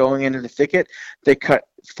slough and going into the thicket, they cut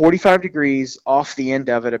 45 degrees off the end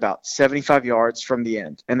of it, about 75 yards from the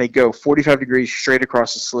end, and they go 45 degrees straight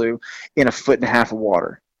across the slough in 1.5 feet of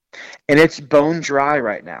water. And it's bone dry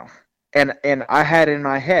right now. And I had in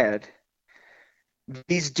my head,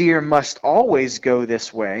 these deer must always go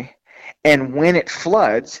this way, and when it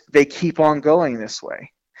floods, they keep on going this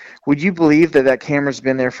way. Would you believe that camera's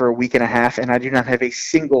been there for 1.5 weeks, and I do not have a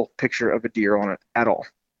single picture of a deer on it at all?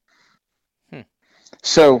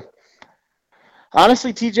 So,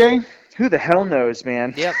 honestly, TJ, who the hell knows,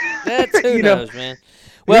 man? Yep, that's who knows, man.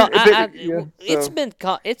 Well,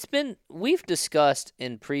 we've discussed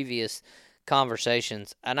in previous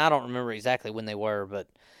conversations, and I don't remember exactly when they were, but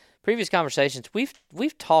previous conversations,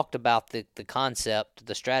 we've talked about the concept,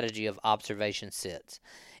 the strategy of observation sits.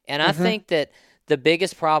 And I think that the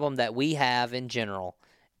biggest problem that we have in general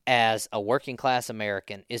as a working class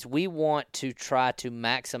American is we want to try to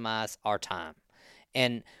maximize our time.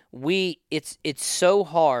 And it's so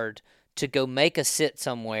hard to go make a sit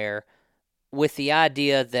somewhere with the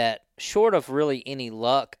idea that short of really any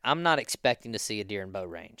luck, I'm not expecting to see a deer in bow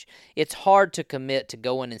range. It's hard to commit to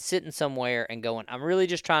going and sitting somewhere and going, I'm really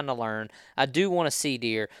just trying to learn. I do want to see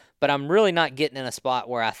deer, but I'm really not getting in a spot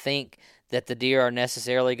where I think that the deer are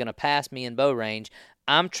necessarily going to pass me in bow range.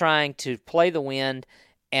 I'm trying to play the wind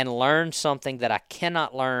and learn something that I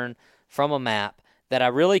cannot learn from a map, that I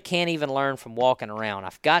really can't even learn from walking around.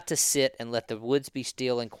 I've got to sit and let the woods be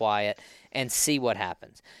still and quiet and see what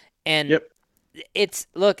happens. And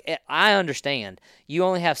look, I understand. You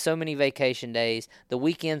only have so many vacation days. The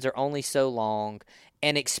weekends are only so long.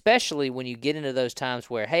 And especially when you get into those times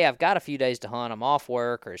where, hey, I've got a few days to hunt, I'm off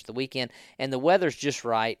work, or it's the weekend, and the weather's just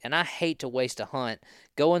right, and I hate to waste a hunt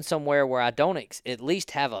going somewhere where I don't at least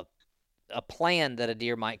have a plan that a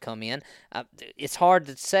deer might come in. It's hard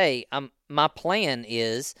to say. My plan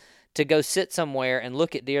is to go sit somewhere and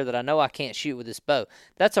look at deer that I know I can't shoot with this bow.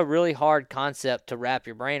 That's a really hard concept to wrap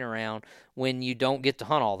your brain around when you don't get to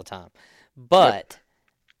hunt all the time. But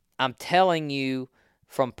I'm telling you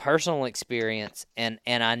from personal experience, and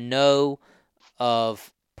I know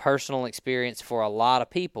of personal experience for a lot of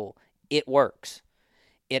people, it works.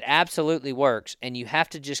 It absolutely works, and you have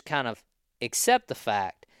to just kind of accept the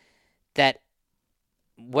fact that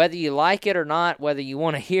whether you like it or not, whether you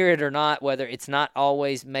want to hear it or not, whether it's not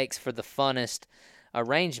always makes for the funnest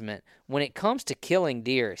arrangement, when it comes to killing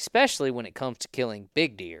deer, especially when it comes to killing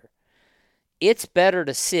big deer, it's better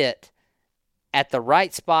to sit at the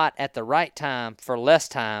right spot at the right time for less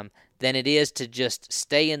time than it is to just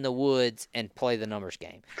stay in the woods and play the numbers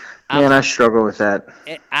game. Man, I struggle with that.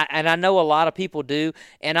 And I know a lot of people do,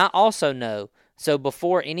 and I also know. So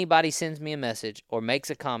before anybody sends me a message or makes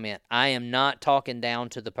a comment, I am not talking down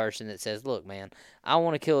to the person that says, look, man, I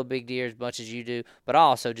want to kill a big deer as much as you do, but I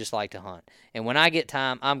also just like to hunt. And when I get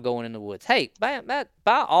time, I'm going in the woods. Hey, by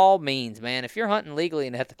all means, man, if you're hunting legally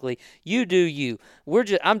and ethically, you do you.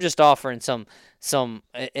 I'm just offering some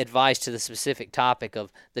advice to the specific topic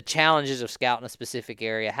of the challenges of scouting a specific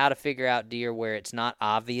area, how to figure out deer where it's not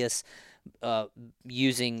obvious,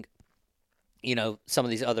 using some of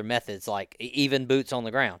these other methods, like even boots on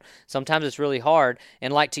the ground. Sometimes it's really hard.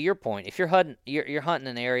 And like to your point, if you're hunting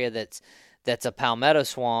an area that's a palmetto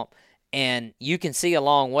swamp, and you can see a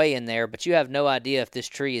long way in there, but you have no idea if this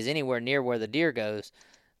tree is anywhere near where the deer goes,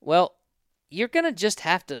 well, you're going to just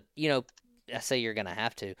have to, I say you're going to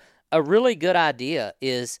have to. A really good idea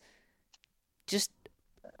is just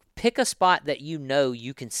pick a spot that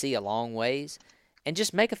you can see a long ways and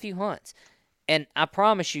just make a few hunts. And I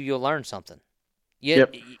promise you'll learn something.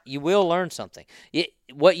 You will learn something.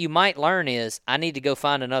 What you might learn is, I need to go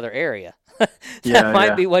find another area. That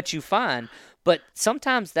might be what you find. But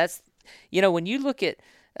sometimes that's, when you look at,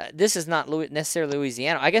 this is not necessarily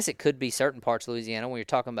Louisiana. I guess it could be certain parts of Louisiana when you're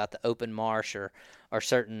talking about the open marsh or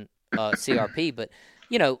certain CRP. But,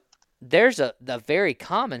 there's a very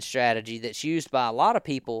common strategy that's used by a lot of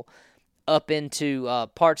people up into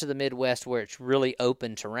parts of the Midwest where it's really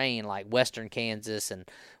open terrain, like western Kansas and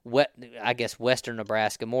western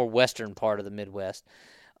Nebraska, more western part of the Midwest,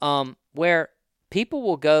 where people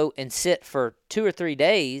will go and sit for 2 or 3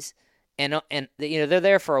 days, and they're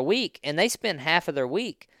there for a week, and they spend half of their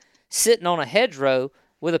week sitting on a hedgerow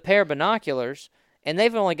with a pair of binoculars, and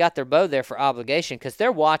they've only got their bow there for obligation because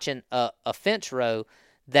they're watching a fence row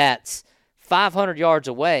that's 500 yards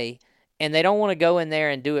away, and they don't want to go in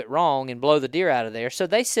there and do it wrong and blow the deer out of there. So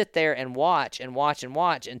they sit there and watch and watch and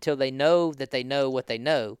watch until they know that they know what they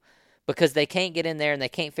know, because they can't get in there and they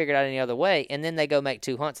can't figure it out any other way, and then they go make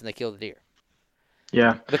 2 hunts and they kill the deer.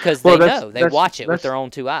 Yeah. Because they know. They watch it with their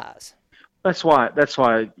own 2 eyes. That's why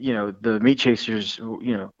the meat chasers,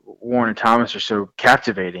 Warren and Thomas, are so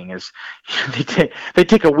captivating. Is they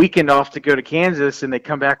take a weekend off to go to Kansas and they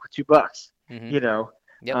come back with $2. Mm-hmm.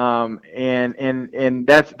 Yep. And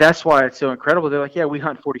that's why it's so incredible. They're like, yeah, we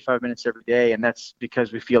hunt 45 minutes every day, and that's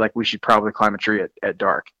because we feel like we should probably climb a tree at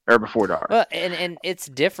dark or before dark. Well, and it's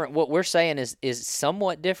different. What we're saying is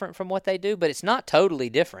somewhat different from what they do, but it's not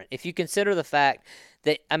totally different. If you consider the fact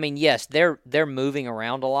that, yes, they're moving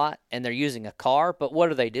around a lot and they're using a car, but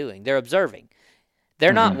what are they doing? They're observing.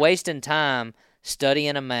 They're not wasting time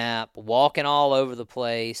studying a map, walking all over the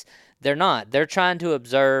place. They're not. They're trying to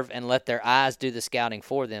observe and let their eyes do the scouting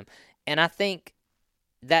for them. And I think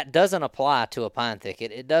that doesn't apply to a pine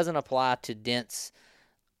thicket. It doesn't apply to dense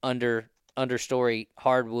understory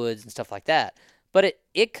hardwoods and stuff like that. But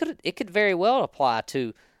it could very well apply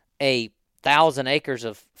to 1,000 acres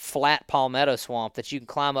of flat palmetto swamp that you can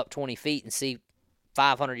climb up 20 feet and see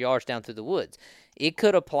 500 yards down through the woods. It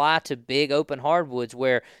could apply to big open hardwoods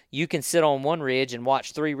where you can sit on one ridge and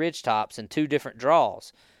watch 3 ridge tops and 2 different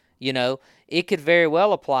draws. It could very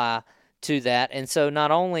well apply to that. And so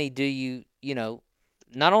not only is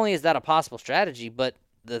that a possible strategy, but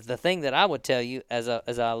the thing that I would tell you, as I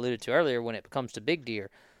alluded to earlier, when it comes to big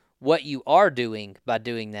deer, what you are doing by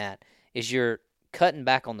doing that is you're cutting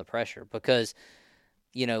back on the pressure, because,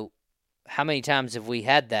 how many times have we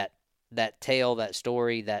had that tale, that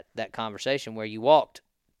story, that conversation where you walked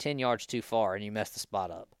 10 yards too far and you messed the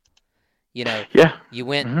spot up? You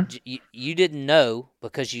went, you didn't know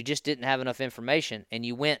because you just didn't have enough information, and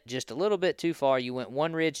you went just a little bit too far. You went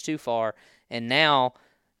 1 ridge too far, and now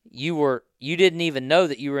you didn't even know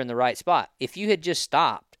that you were in the right spot. If you had just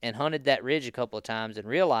stopped and hunted that ridge a couple of times and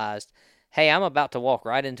realized, hey, I'm about to walk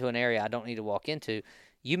right into an area I don't need to walk into,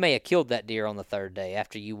 you may have killed that deer on the 3rd day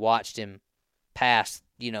after you watched him pass,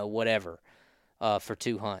 whatever, for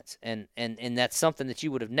 2 hunts. And that's something that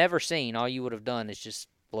you would have never seen. All you would have done is just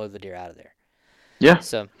blow the deer out of there. Yeah.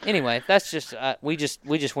 So anyway, that's just we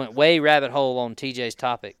just went way rabbit hole on TJ's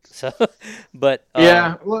topic. So, but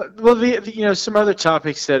yeah. Well, some other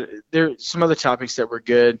topics that were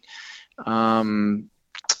good.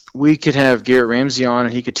 We could have Garrett Ramsey on,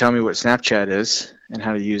 and he could tell me what Snapchat is and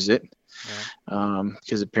how to use it. Yeah.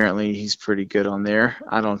 Because apparently he's pretty good on there.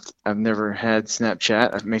 I've never had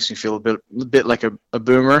Snapchat. It makes me feel a bit like a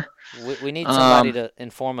boomer. We need somebody to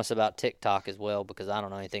inform us about TikTok as well, because I don't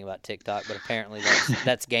know anything about TikTok, but apparently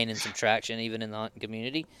that's gaining some traction even in the hunting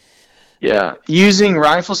community. Yeah, using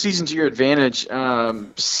rifle season to your advantage.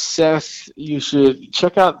 Seth, you should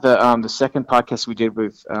check out the second podcast we did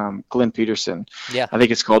with Glenn Peterson. Yeah, I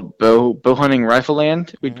think it's called Bow Hunting Rifle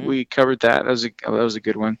Land. We covered that. That was a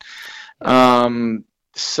good one.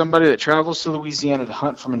 Somebody that travels to Louisiana to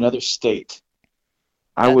hunt from another state.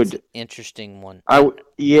 That's an interesting one. I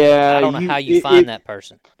don't know how you find that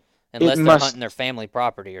person, unless they're hunting their family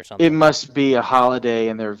property or something. It must be a holiday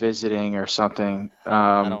and they're visiting or something.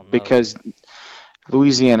 I don't know. Because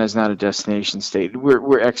Louisiana is not a destination state.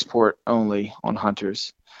 We're export only on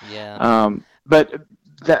hunters. Yeah. But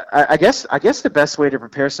I guess the best way to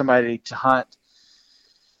prepare somebody to hunt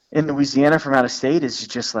in Louisiana from out of state is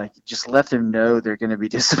just let them know they're going to be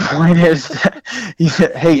disappointed.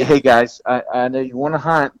 Hey guys, I know you want to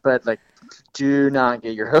hunt, but like, do not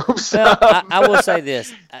get your hopes Well, up. I will say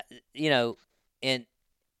this, in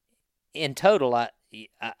total, I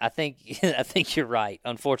think I think you're right,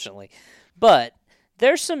 unfortunately, but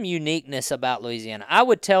there's some uniqueness about Louisiana. I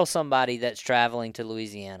would tell somebody that's traveling to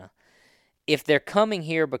Louisiana, if they're coming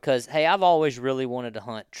here because, hey, I've always really wanted to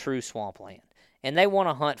hunt true swampland, and they want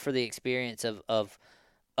to hunt for the experience of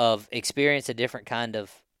experience a different kind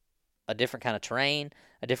of terrain,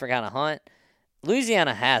 a different kind of hunt.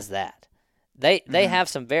 Louisiana has that. They have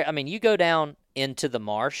some very. I mean, you go down into the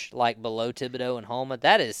marsh, like below Thibodaux and Houma.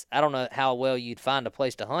 That is, I don't know how well you'd find a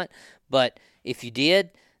place to hunt, but if you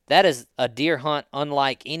did, that is a deer hunt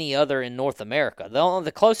unlike any other in North America.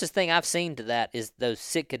 The closest thing I've seen to that is those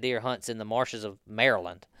Sitka deer hunts in the marshes of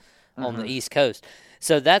Maryland on the East Coast.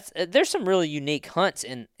 So there's some really unique hunts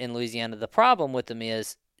in Louisiana. The problem with them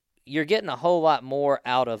is you're getting a whole lot more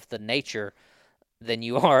out of the nature than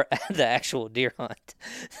you are the actual deer hunt.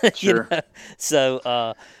 Sure.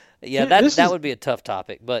 So, that would be a tough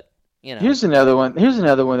topic, but Here's another one.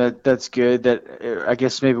 That's good that I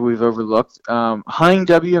guess maybe we've overlooked. Hunting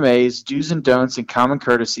WMAs, do's and don'ts, and common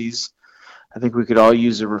courtesies. I think we could all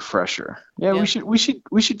use a refresher. Yeah. we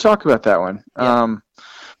should talk about that one. Yeah.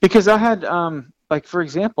 Because I had like, for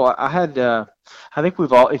example, I had I think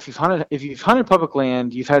we've all, if you've hunted public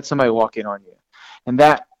land, you've had somebody walk in on you, and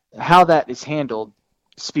how that is handled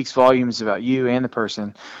speaks volumes about you and the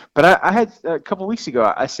person. But I had a couple weeks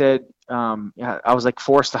ago, I said, I was like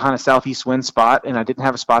forced to hunt a southeast wind spot, and I didn't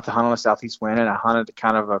have a spot to hunt on a southeast wind, and I hunted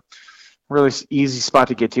kind of a really easy spot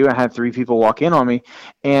to get to. I had 3 people walk in on me,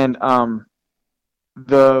 and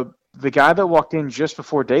the guy that walked in just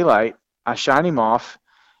before daylight, I shined him off.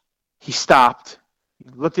 He stopped, he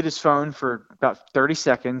looked at his phone for about 30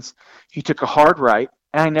 seconds. He took a hard right,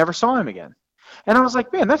 and I never saw him again. And I was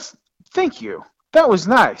like, man, thank you. That was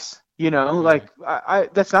nice. Like, I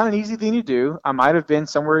that's not an easy thing to do. I might have been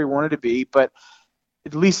somewhere he wanted to be, but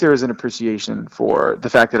at least there was an appreciation for the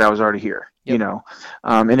fact that I was already here,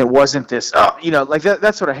 and it wasn't this, like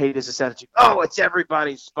that's what I hate, is this attitude. Oh, it's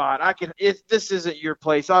everybody's spot. This isn't your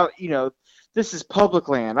place. This is public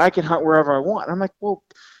land. I can hunt wherever I want. I'm like, well,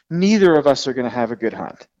 neither of us are going to have a good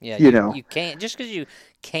hunt. Yeah, you can't, just because you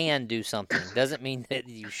can do something doesn't mean that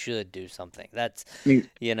you should do something. That's, you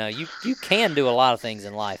can do a lot of things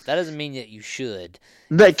in life. That doesn't mean that you should.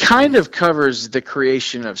 That kind of covers the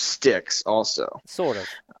creation of sticks also. Sort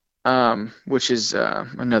of. Which is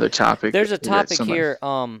another topic. There's a topic here.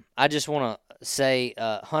 I just want to say,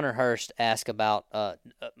 Hunter Hurst asked about a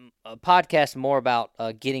podcast more about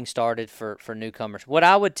getting started for newcomers. What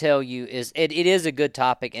I would tell you is it is a good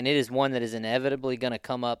topic, and it is one that is inevitably going to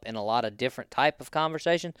come up in a lot of different type of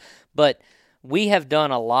conversations, but we have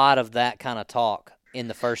done a lot of that kind of talk in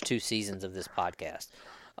the first 2 seasons of this podcast.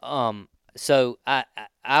 So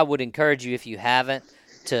I would encourage you, if you haven't,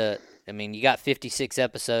 you got 56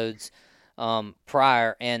 episodes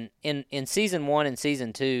prior, and in season 1 and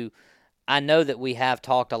season 2, I know that we have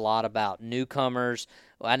talked a lot about newcomers.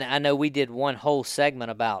 I know we did one whole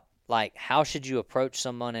segment about, like, how should you approach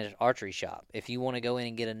someone at an archery shop if you want to go in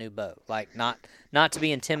and get a new bow, like not to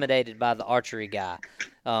be intimidated by the archery guy,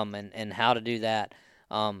 and how to do that,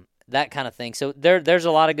 that kind of thing. So there's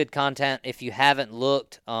a lot of good content. If you haven't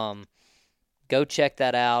looked, go check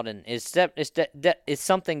that out. And it's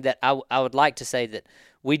something that I would like to say that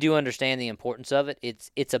we do understand the importance of it.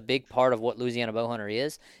 It's a big part of what Louisiana Bowhunter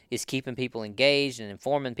is keeping people engaged and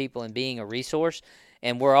informing people and being a resource.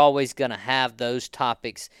 And we're always going to have those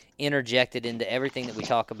topics interjected into everything that we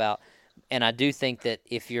talk about. And I do think that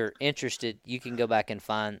if you're interested, you can go back and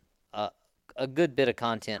find a good bit of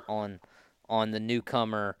content on the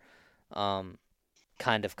newcomer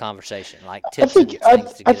kind of conversation, like tips and things to get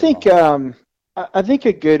involved. I think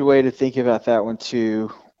a good way to think about that one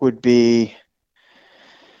too would be,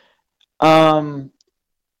 and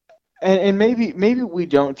maybe we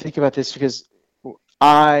don't think about this because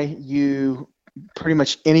you, pretty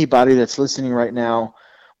much anybody that's listening right now,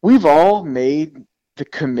 we've all made the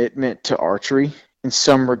commitment to archery in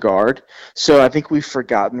some regard. So I think we've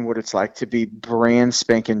forgotten what it's like to be brand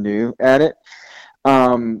spanking new at it.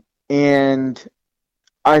 And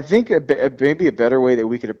I think maybe a better way that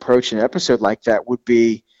we could approach an episode like that would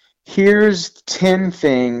be, here's 10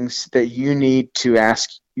 things that you need to ask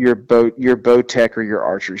your bow tech or your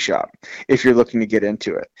archery shop if you're looking to get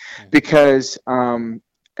into it. Because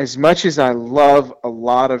as much as I love a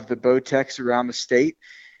lot of the bow techs around the state,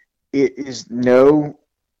 it is not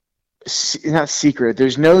secret.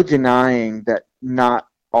 There's no denying that not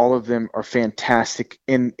all of them are fantastic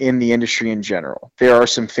in the industry in general. There are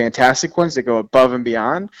some fantastic ones that go above and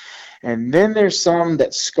beyond, and then there's some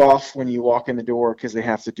that scoff when you walk in the door because they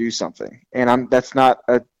have to do something. And that's not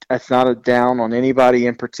a down on anybody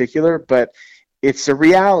in particular, but it's a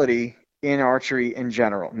reality in archery in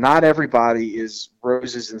general. Not everybody is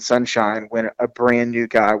roses and sunshine when a brand new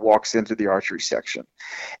guy walks into the archery section.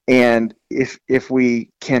 And if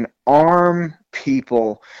we can arm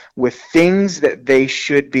people with things that they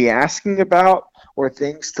should be asking about, or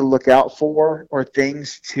things to look out for, or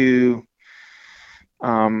things to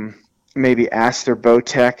maybe ask their bow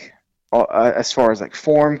tech as far as like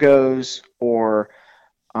form goes, or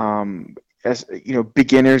as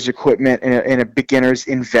beginner's equipment and a beginner's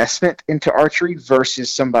investment into archery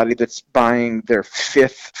versus somebody that's buying their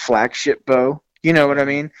 5th flagship bow. You know what I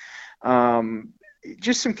mean?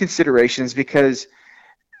 Just some considerations, because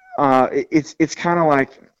it's kind of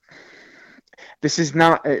like, this is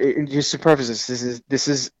not, just to preface this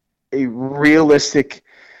is a realistic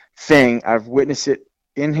thing. I've witnessed it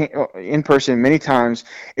in person many times.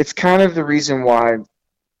 It's kind of the reason why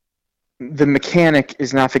the mechanic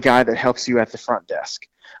is not the guy that helps you at the front desk.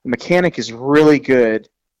 A mechanic is really good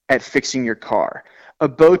at fixing your car. A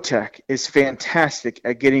bow tech is fantastic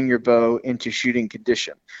at getting your bow into shooting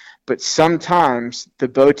condition. But sometimes the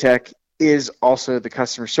bow tech is also the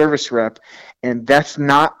customer service rep, and that's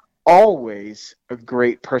not always a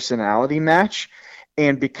great personality match.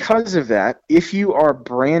 And because of that, if you are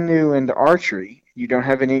brand new into archery, you don't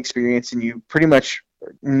have any experience, and you pretty much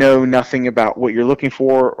know nothing about what you're looking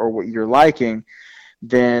for or what you're liking,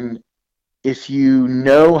 then if you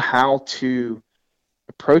know how to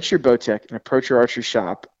approach your bow tech and approach your archery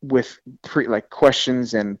shop with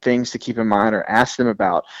questions and things to keep in mind or ask them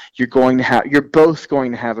about, you're both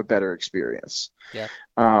going to have a better experience. Yeah.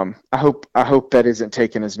 I hope that isn't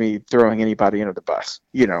taken as me throwing anybody under the bus.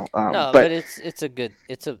 No, but it's a good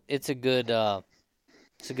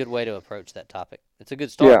way to approach that topic. It's a good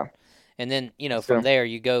start. Yeah. And then, from there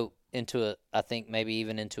you go into I think maybe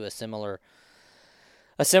even into a similar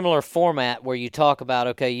format where you talk about,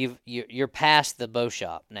 okay, you're past the bow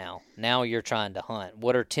shop now. Now you're trying to hunt.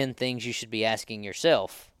 What are 10 things you should be asking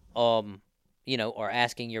yourself, or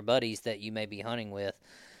asking your buddies that you may be hunting with,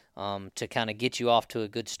 to kind of get you off to a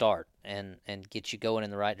good start and get you going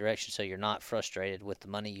in the right direction, so you're not frustrated with the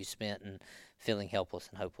money you spent and feeling helpless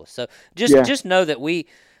and hopeless. So just know that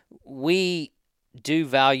we do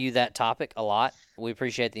value that topic a lot. We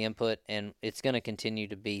appreciate the input, and it's going to continue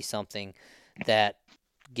to be something that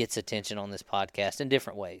gets attention on this podcast in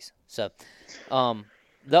different ways. So the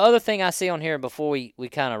other thing I see on here before we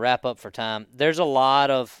kind of wrap up for time, there's a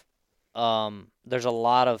lot of I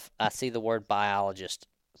see the word biologist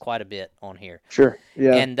quite a bit on here. Sure.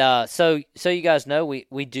 Yeah. And so you guys know,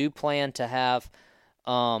 we do plan to have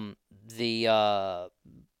a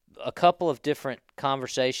couple of different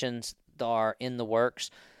conversations are in the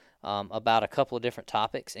works about a couple of different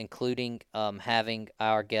topics, including having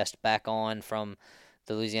our guest back on from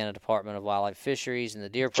the Louisiana Department of Wildlife Fisheries and the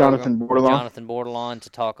Deer Program, Jonathan Bordelon, to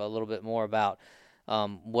talk a little bit more about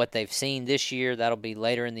what they've seen this year. That'll be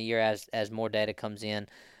later in the year as more data comes in.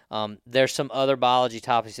 There's some other biology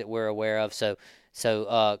topics that we're aware of. So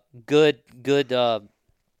good.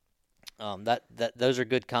 Those are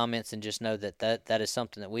good comments, and just know that is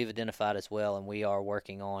something that we've identified as well, and we are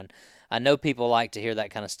working on. I know people like to hear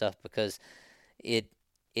that kind of stuff because it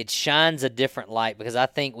shines a different light, because I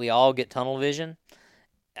think we all get tunnel vision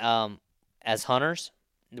as hunters,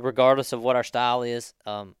 regardless of what our style is,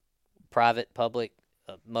 private, public,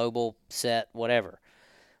 mobile, set, whatever.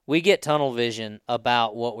 We get tunnel vision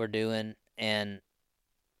about what we're doing, and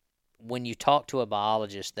when you talk to a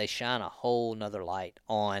biologist, they shine a whole nother light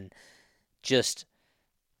on just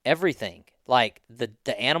everything, like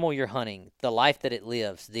the animal you're hunting, the life that it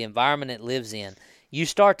lives, the environment it lives in. You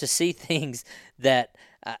start to see things that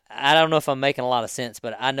I don't know if I'm making a lot of sense,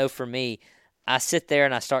 but I know for me, I sit there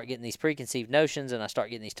and I start getting these preconceived notions, and I start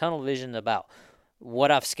getting these tunnel vision about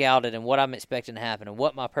what I've scouted and what I'm expecting to happen and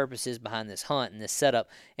what my purpose is behind this hunt and this setup.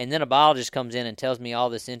 And then a biologist comes in and tells me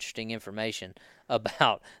all this interesting information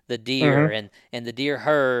about the deer and the deer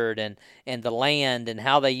herd and the land and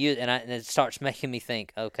how they use, and it starts making me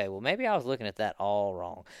think, okay, well, maybe I was looking at that all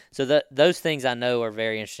wrong. So those things I know are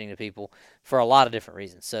very interesting to people for a lot of different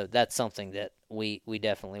reasons. So that's something that we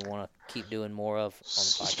definitely want to keep doing more of on the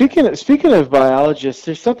podcast. Speaking of biologists,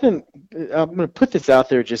 there's something I'm going to put this out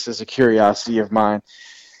there just as a curiosity of mine.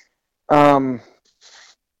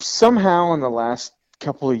 Somehow in the last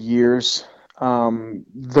couple of years,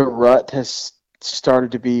 the rut has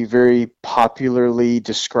started to be very popularly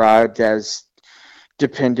described as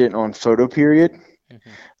dependent on photoperiod.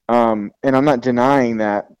 And I'm not denying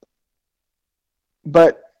that.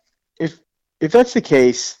 But if that's the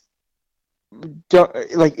case,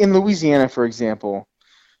 don't, like in Louisiana, for example,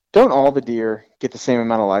 don't all the deer get the same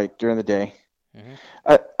amount of light during the day?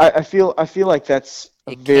 I feel like that's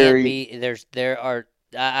a It very, can't be. There are.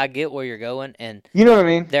 I get where you're going, and you know what I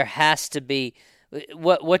mean? there has to be.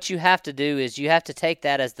 What you have to do is you have to take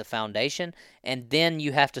that as the foundation, and then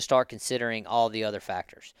you have to start considering all the other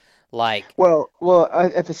factors. Like,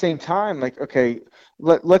 At the same time, like, okay,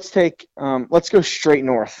 let's go straight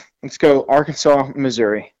north. Let's go Arkansas,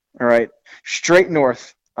 Missouri. All right, straight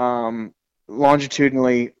north,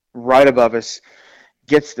 longitudinally, right above us,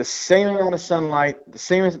 gets the same amount of sunlight, the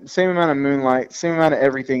same amount of moonlight, same amount of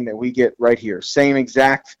everything that we get right here, same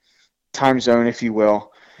exact time zone, if you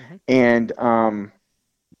will. And I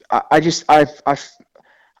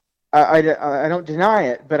don't deny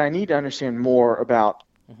it, but I need to understand more about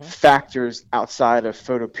factors outside of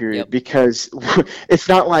photo period, because it's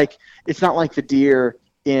not like the deer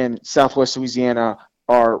in Southwest Louisiana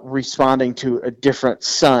are responding to a different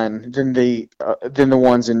sun than the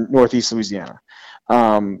ones in Northeast Louisiana.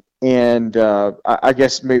 I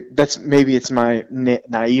guess maybe it's my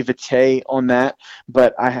naivete on that,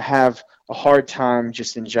 but I have a hard time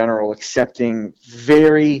just in general accepting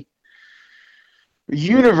very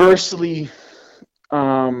universally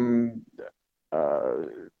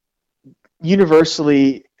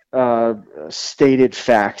stated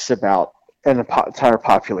facts about an entire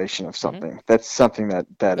population of something. That's something that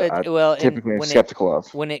I typically am skeptical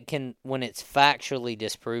of. When it's factually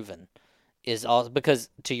disproven, is also because,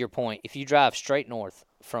 to your point, if you drive straight north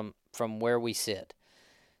from where we sit,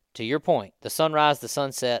 to your point, the sunrise, the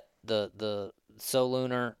sunset, the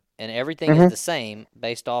solunar, and everything is the same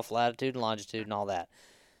based off latitude and longitude and all that.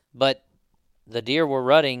 But the deer were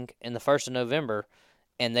rutting in the 1st of November,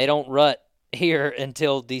 and they don't rut here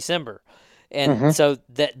until December. And so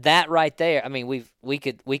that right there, I mean, we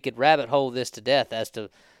could rabbit hole this to death as to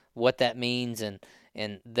what that means and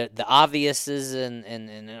the obviouses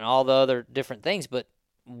and all the other different things. But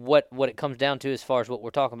what it comes down to, as far as what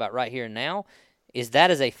we're talking about right here and now, is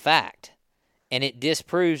that is a fact, and it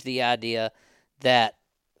disproves the idea that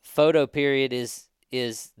photo period is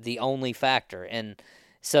the only factor. And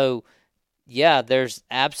so, yeah, there's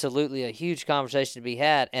absolutely a huge conversation to be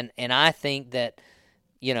had, and I think that,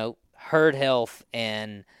 herd health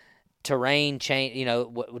and terrain change,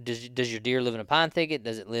 does your deer live in a pine thicket?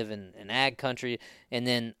 Does it live in an ag country? And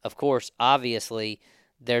then, of course, obviously,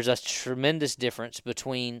 there's a tremendous difference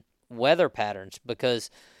between weather patterns, because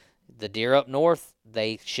the deer up north,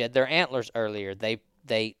 they shed their antlers earlier. They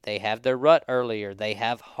have their rut earlier. They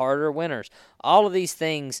have harder winters. All of these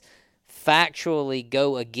things factually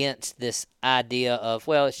go against this idea of,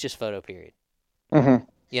 well, it's just photo period.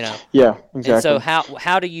 Yeah, exactly. And so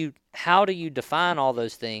how do you define all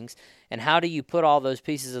those things, and how do you put all those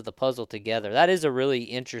pieces of the puzzle together? That is a really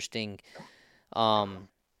interesting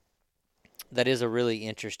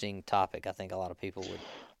topic. I think a lot of people would.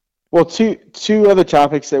 Well, two other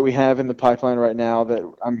topics that we have in the pipeline right now that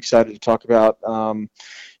I'm excited to talk about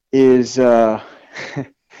is so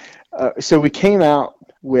we came out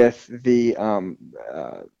with the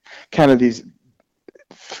kind of these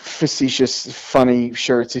facetious, funny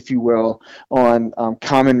shirts, if you will, on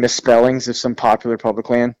common misspellings of some popular public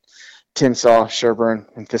land: Tinsall, Sherburne,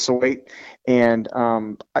 and Thistlethwaite. And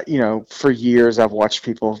for years I've watched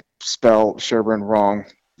people spell Sherburne wrong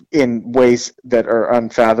in ways that are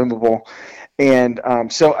unfathomable. And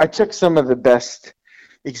so I took some of the best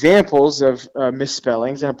examples of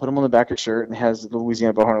misspellings, and I put them on the back of the shirt, and it has the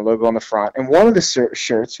Louisiana Bowhunter logo on the front. And one of the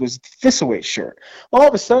shirts was the Thistlethwaite shirt. All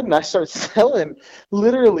of a sudden, I started selling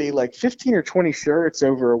literally like 15 or 20 shirts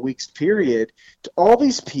over a week's period to all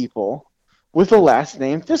these people with the last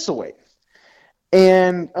name Thistlethwaite.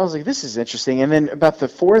 And I was like, this is interesting. And then about the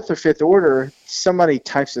 4th or 5th order, somebody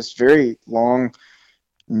types this very long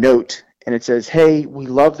note, and it says, "Hey, we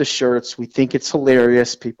love the shirts. We think it's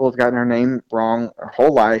hilarious. People have gotten our name wrong our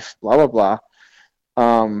whole life, blah, blah,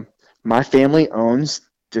 blah. My family owns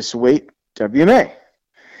Thistlethwaite WMA,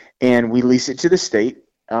 and we lease it to the state.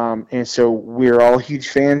 And so we're all huge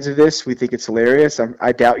fans of this. We think it's hilarious.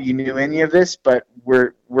 I doubt you knew any of this, but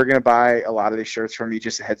we're going to buy a lot of these shirts from you,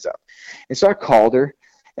 just a heads up." And so I called her,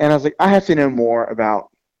 and I was like, I have to know more about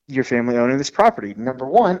your family owning this property. Number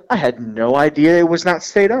one, I had no idea it was not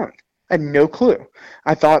state-owned. I had no clue.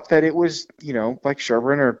 I thought that it was, like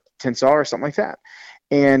Sherburne or Tinsall or something like that.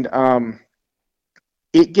 And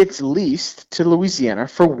it gets leased to Louisiana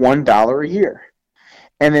for $1 a year.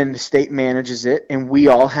 and then the state manages it, and we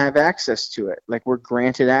all have access to it. Like, we're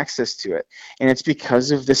granted access to it, and it's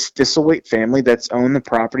because of this Thistlethwaite family that's owned the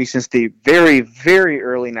property since the very, very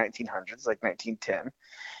early 1900s, like 1910.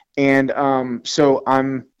 And so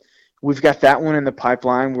we've got that one in the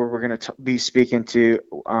pipeline where we're going to be speaking to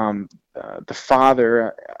the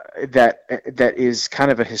father that is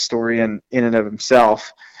kind of a historian in and of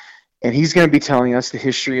himself, and he's going to be telling us the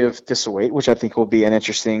history of Thistlethwaite, which I think will be an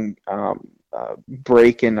interesting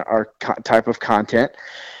break in our type of content.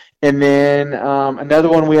 And then another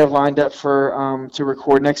one we have lined up for to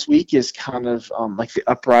record next week is kind of like the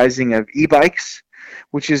uprising of e-bikes,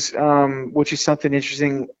 which is something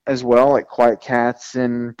interesting as well, like Quiet Cats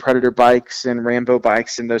and Predator bikes and Rambo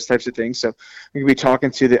bikes and those types of things. So we're going to be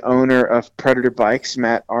talking to the owner of Predator Bikes,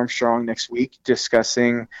 Matt Armstrong, next week,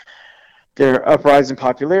 discussing their uprise in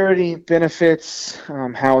popularity, benefits,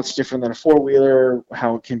 how it's different than a four-wheeler,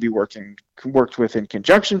 how it can be worked with in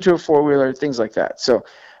conjunction to a four-wheeler, things like that. So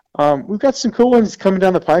we've got some cool ones coming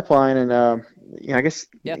down the pipeline, and I guess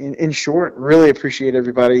in short, really appreciate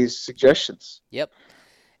everybody's suggestions. Yep.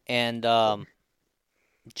 And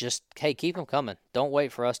just, hey, keep them coming. Don't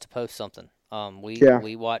wait for us to post something.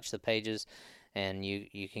 We watch the pages, and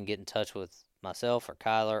you can get in touch with myself or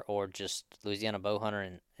Kyler or just Louisiana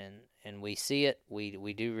Bowhunter, and we see it.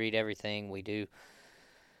 We do read everything. We do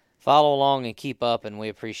follow along and keep up, and we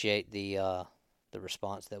appreciate the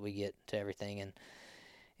response that we get to everything.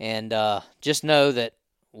 And just know that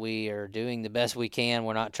we are doing the best we can.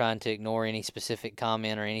 We're not trying to ignore any specific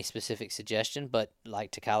comment or any specific suggestion, but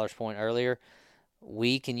like to Kyler's point earlier,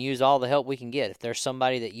 we can use all the help we can get. If there's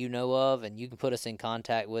somebody that you know of and you can put us in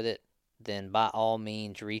contact with it, then by all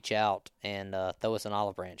means reach out and throw us an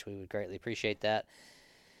olive branch. We would greatly appreciate that.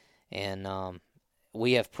 And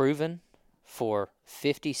we have proven for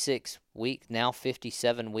 56 weeks, now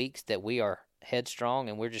 57 weeks, that we are headstrong,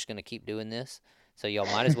 and we're just going to keep doing this. So y'all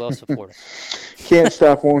might as well support us. Can't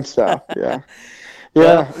stop, won't stop. Yeah.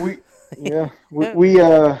 We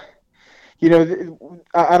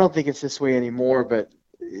I don't think it's this way anymore, but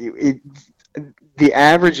the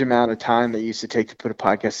average amount of time that it used to take to put a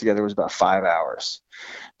podcast together was about 5 hours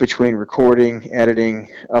between recording,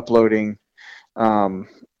 editing, uploading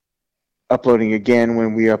again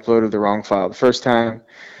when we uploaded the wrong file the first time.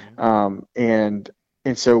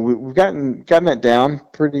 And so we've gotten that down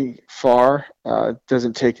pretty far. It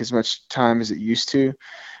doesn't take as much time as it used to,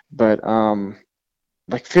 but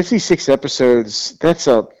like 56 episodes, it's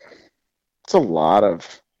a lot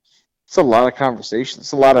of conversations.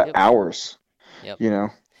 It's a lot of hours.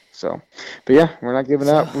 Yep. So, but yeah, we're not giving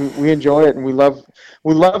up. We enjoy it, and we love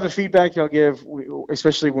the feedback y'all give,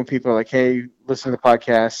 especially when people are like, "Hey, listen to the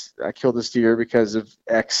podcast. I killed this deer because of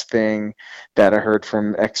X thing that I heard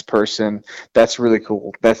from X person." That's really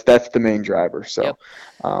cool. That's the main driver. So,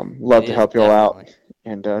 love to help y'all out,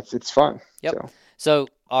 and it's fun. Yep. So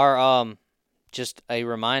our just a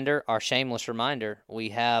reminder, our shameless reminder, we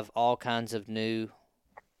have all kinds of new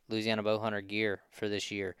Louisiana Bowhunter gear for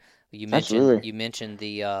this year. You mentioned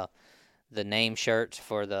the name shirts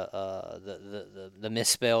for the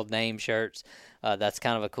misspelled name shirts. That's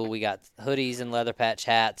kind of a cool. We got hoodies and leather patch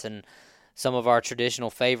hats and some of our traditional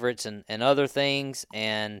favorites and other things.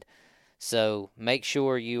 And so make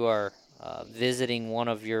sure you are visiting one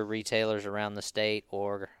of your retailers around the state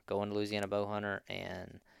or going to Louisiana Bowhunter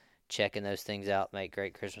and checking those things out. Make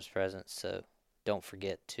great Christmas presents. So don't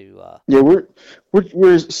forget to.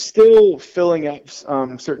 We're still filling up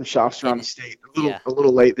certain shops around the state. A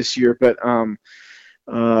little late this year, but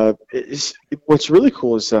what's really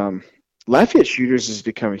cool is Lafayette Shooters has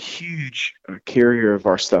become a huge carrier of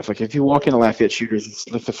our stuff. Like if you walk into Lafayette Shooters, it's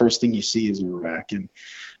like the first thing you see is a rack. And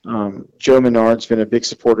Joe Menard's been a big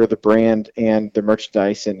supporter of the brand and the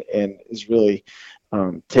merchandise, and is really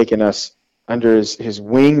taken us under his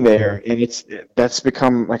wing there, and that's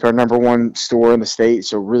become like our number one store in the state.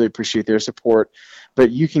 So really appreciate their support.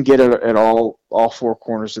 But you can get it at all four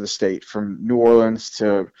corners of the state, from New Orleans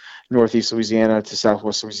to Northeast Louisiana to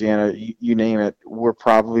Southwest Louisiana. You name it, we're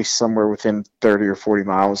probably somewhere within 30 or 40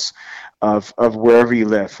 miles of wherever you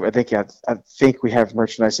live. I think we have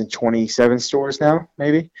merchandise in 27 stores now,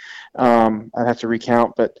 maybe. I'd have to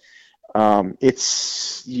recount, but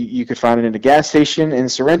it's you could find it in a gas station in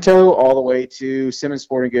Sorrento all the way to Simmons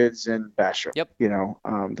Sporting Goods and Bastrop. Yep.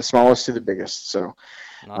 The smallest to the biggest. So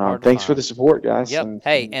thanks for the support, guys. Yep.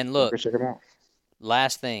 And look, check them out.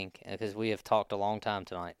 Last thing, because we have talked a long time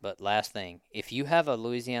tonight, but last thing, if you have a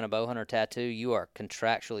Louisiana Bowhunter tattoo, you are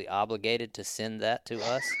contractually obligated to send that to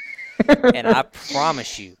us. And I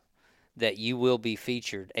promise you that you will be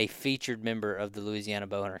a featured member of the Louisiana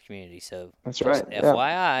Bowhunter community. So that's right.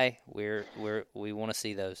 FYI, we want to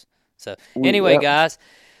see those. So anyway, guys,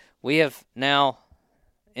 we have now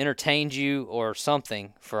entertained you or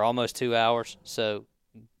something for almost 2 hours. So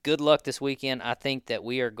good luck this weekend. I think that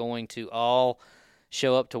we are going to all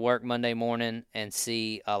show up to work Monday morning and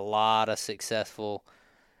see a lot of successful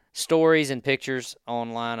stories and pictures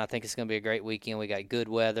online. I think it's going to be a great weekend. We got good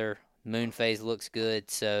weather. Moon phase looks good.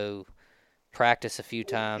 So practice a few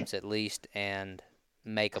times at least and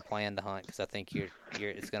make a plan to hunt, because I think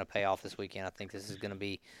it's going to pay off this weekend. I think this is going to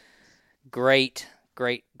be great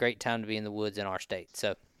time to be in the woods in our state.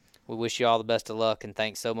 So we wish you all the best of luck, and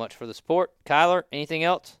thanks so much for the support. Kyler, anything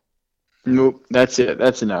else? Nope, that's it.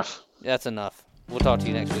 That's enough. That's enough. We'll talk to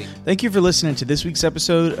you next week. Thank you for listening to this week's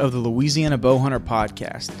episode of the Louisiana Bowhunter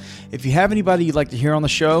Podcast. If you have anybody you'd like to hear on the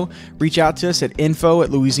show, reach out to us at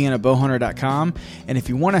info@louisianabowhunter.com. And if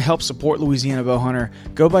you want to help support Louisiana Bowhunter,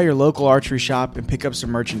 go by your local archery shop and pick up some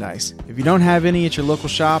merchandise. If you don't have any at your local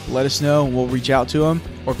shop, let us know and we'll reach out to them.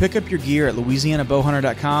 Or pick up your gear at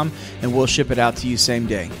louisianabowhunter.com and we'll ship it out to you same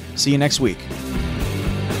day. See you next week.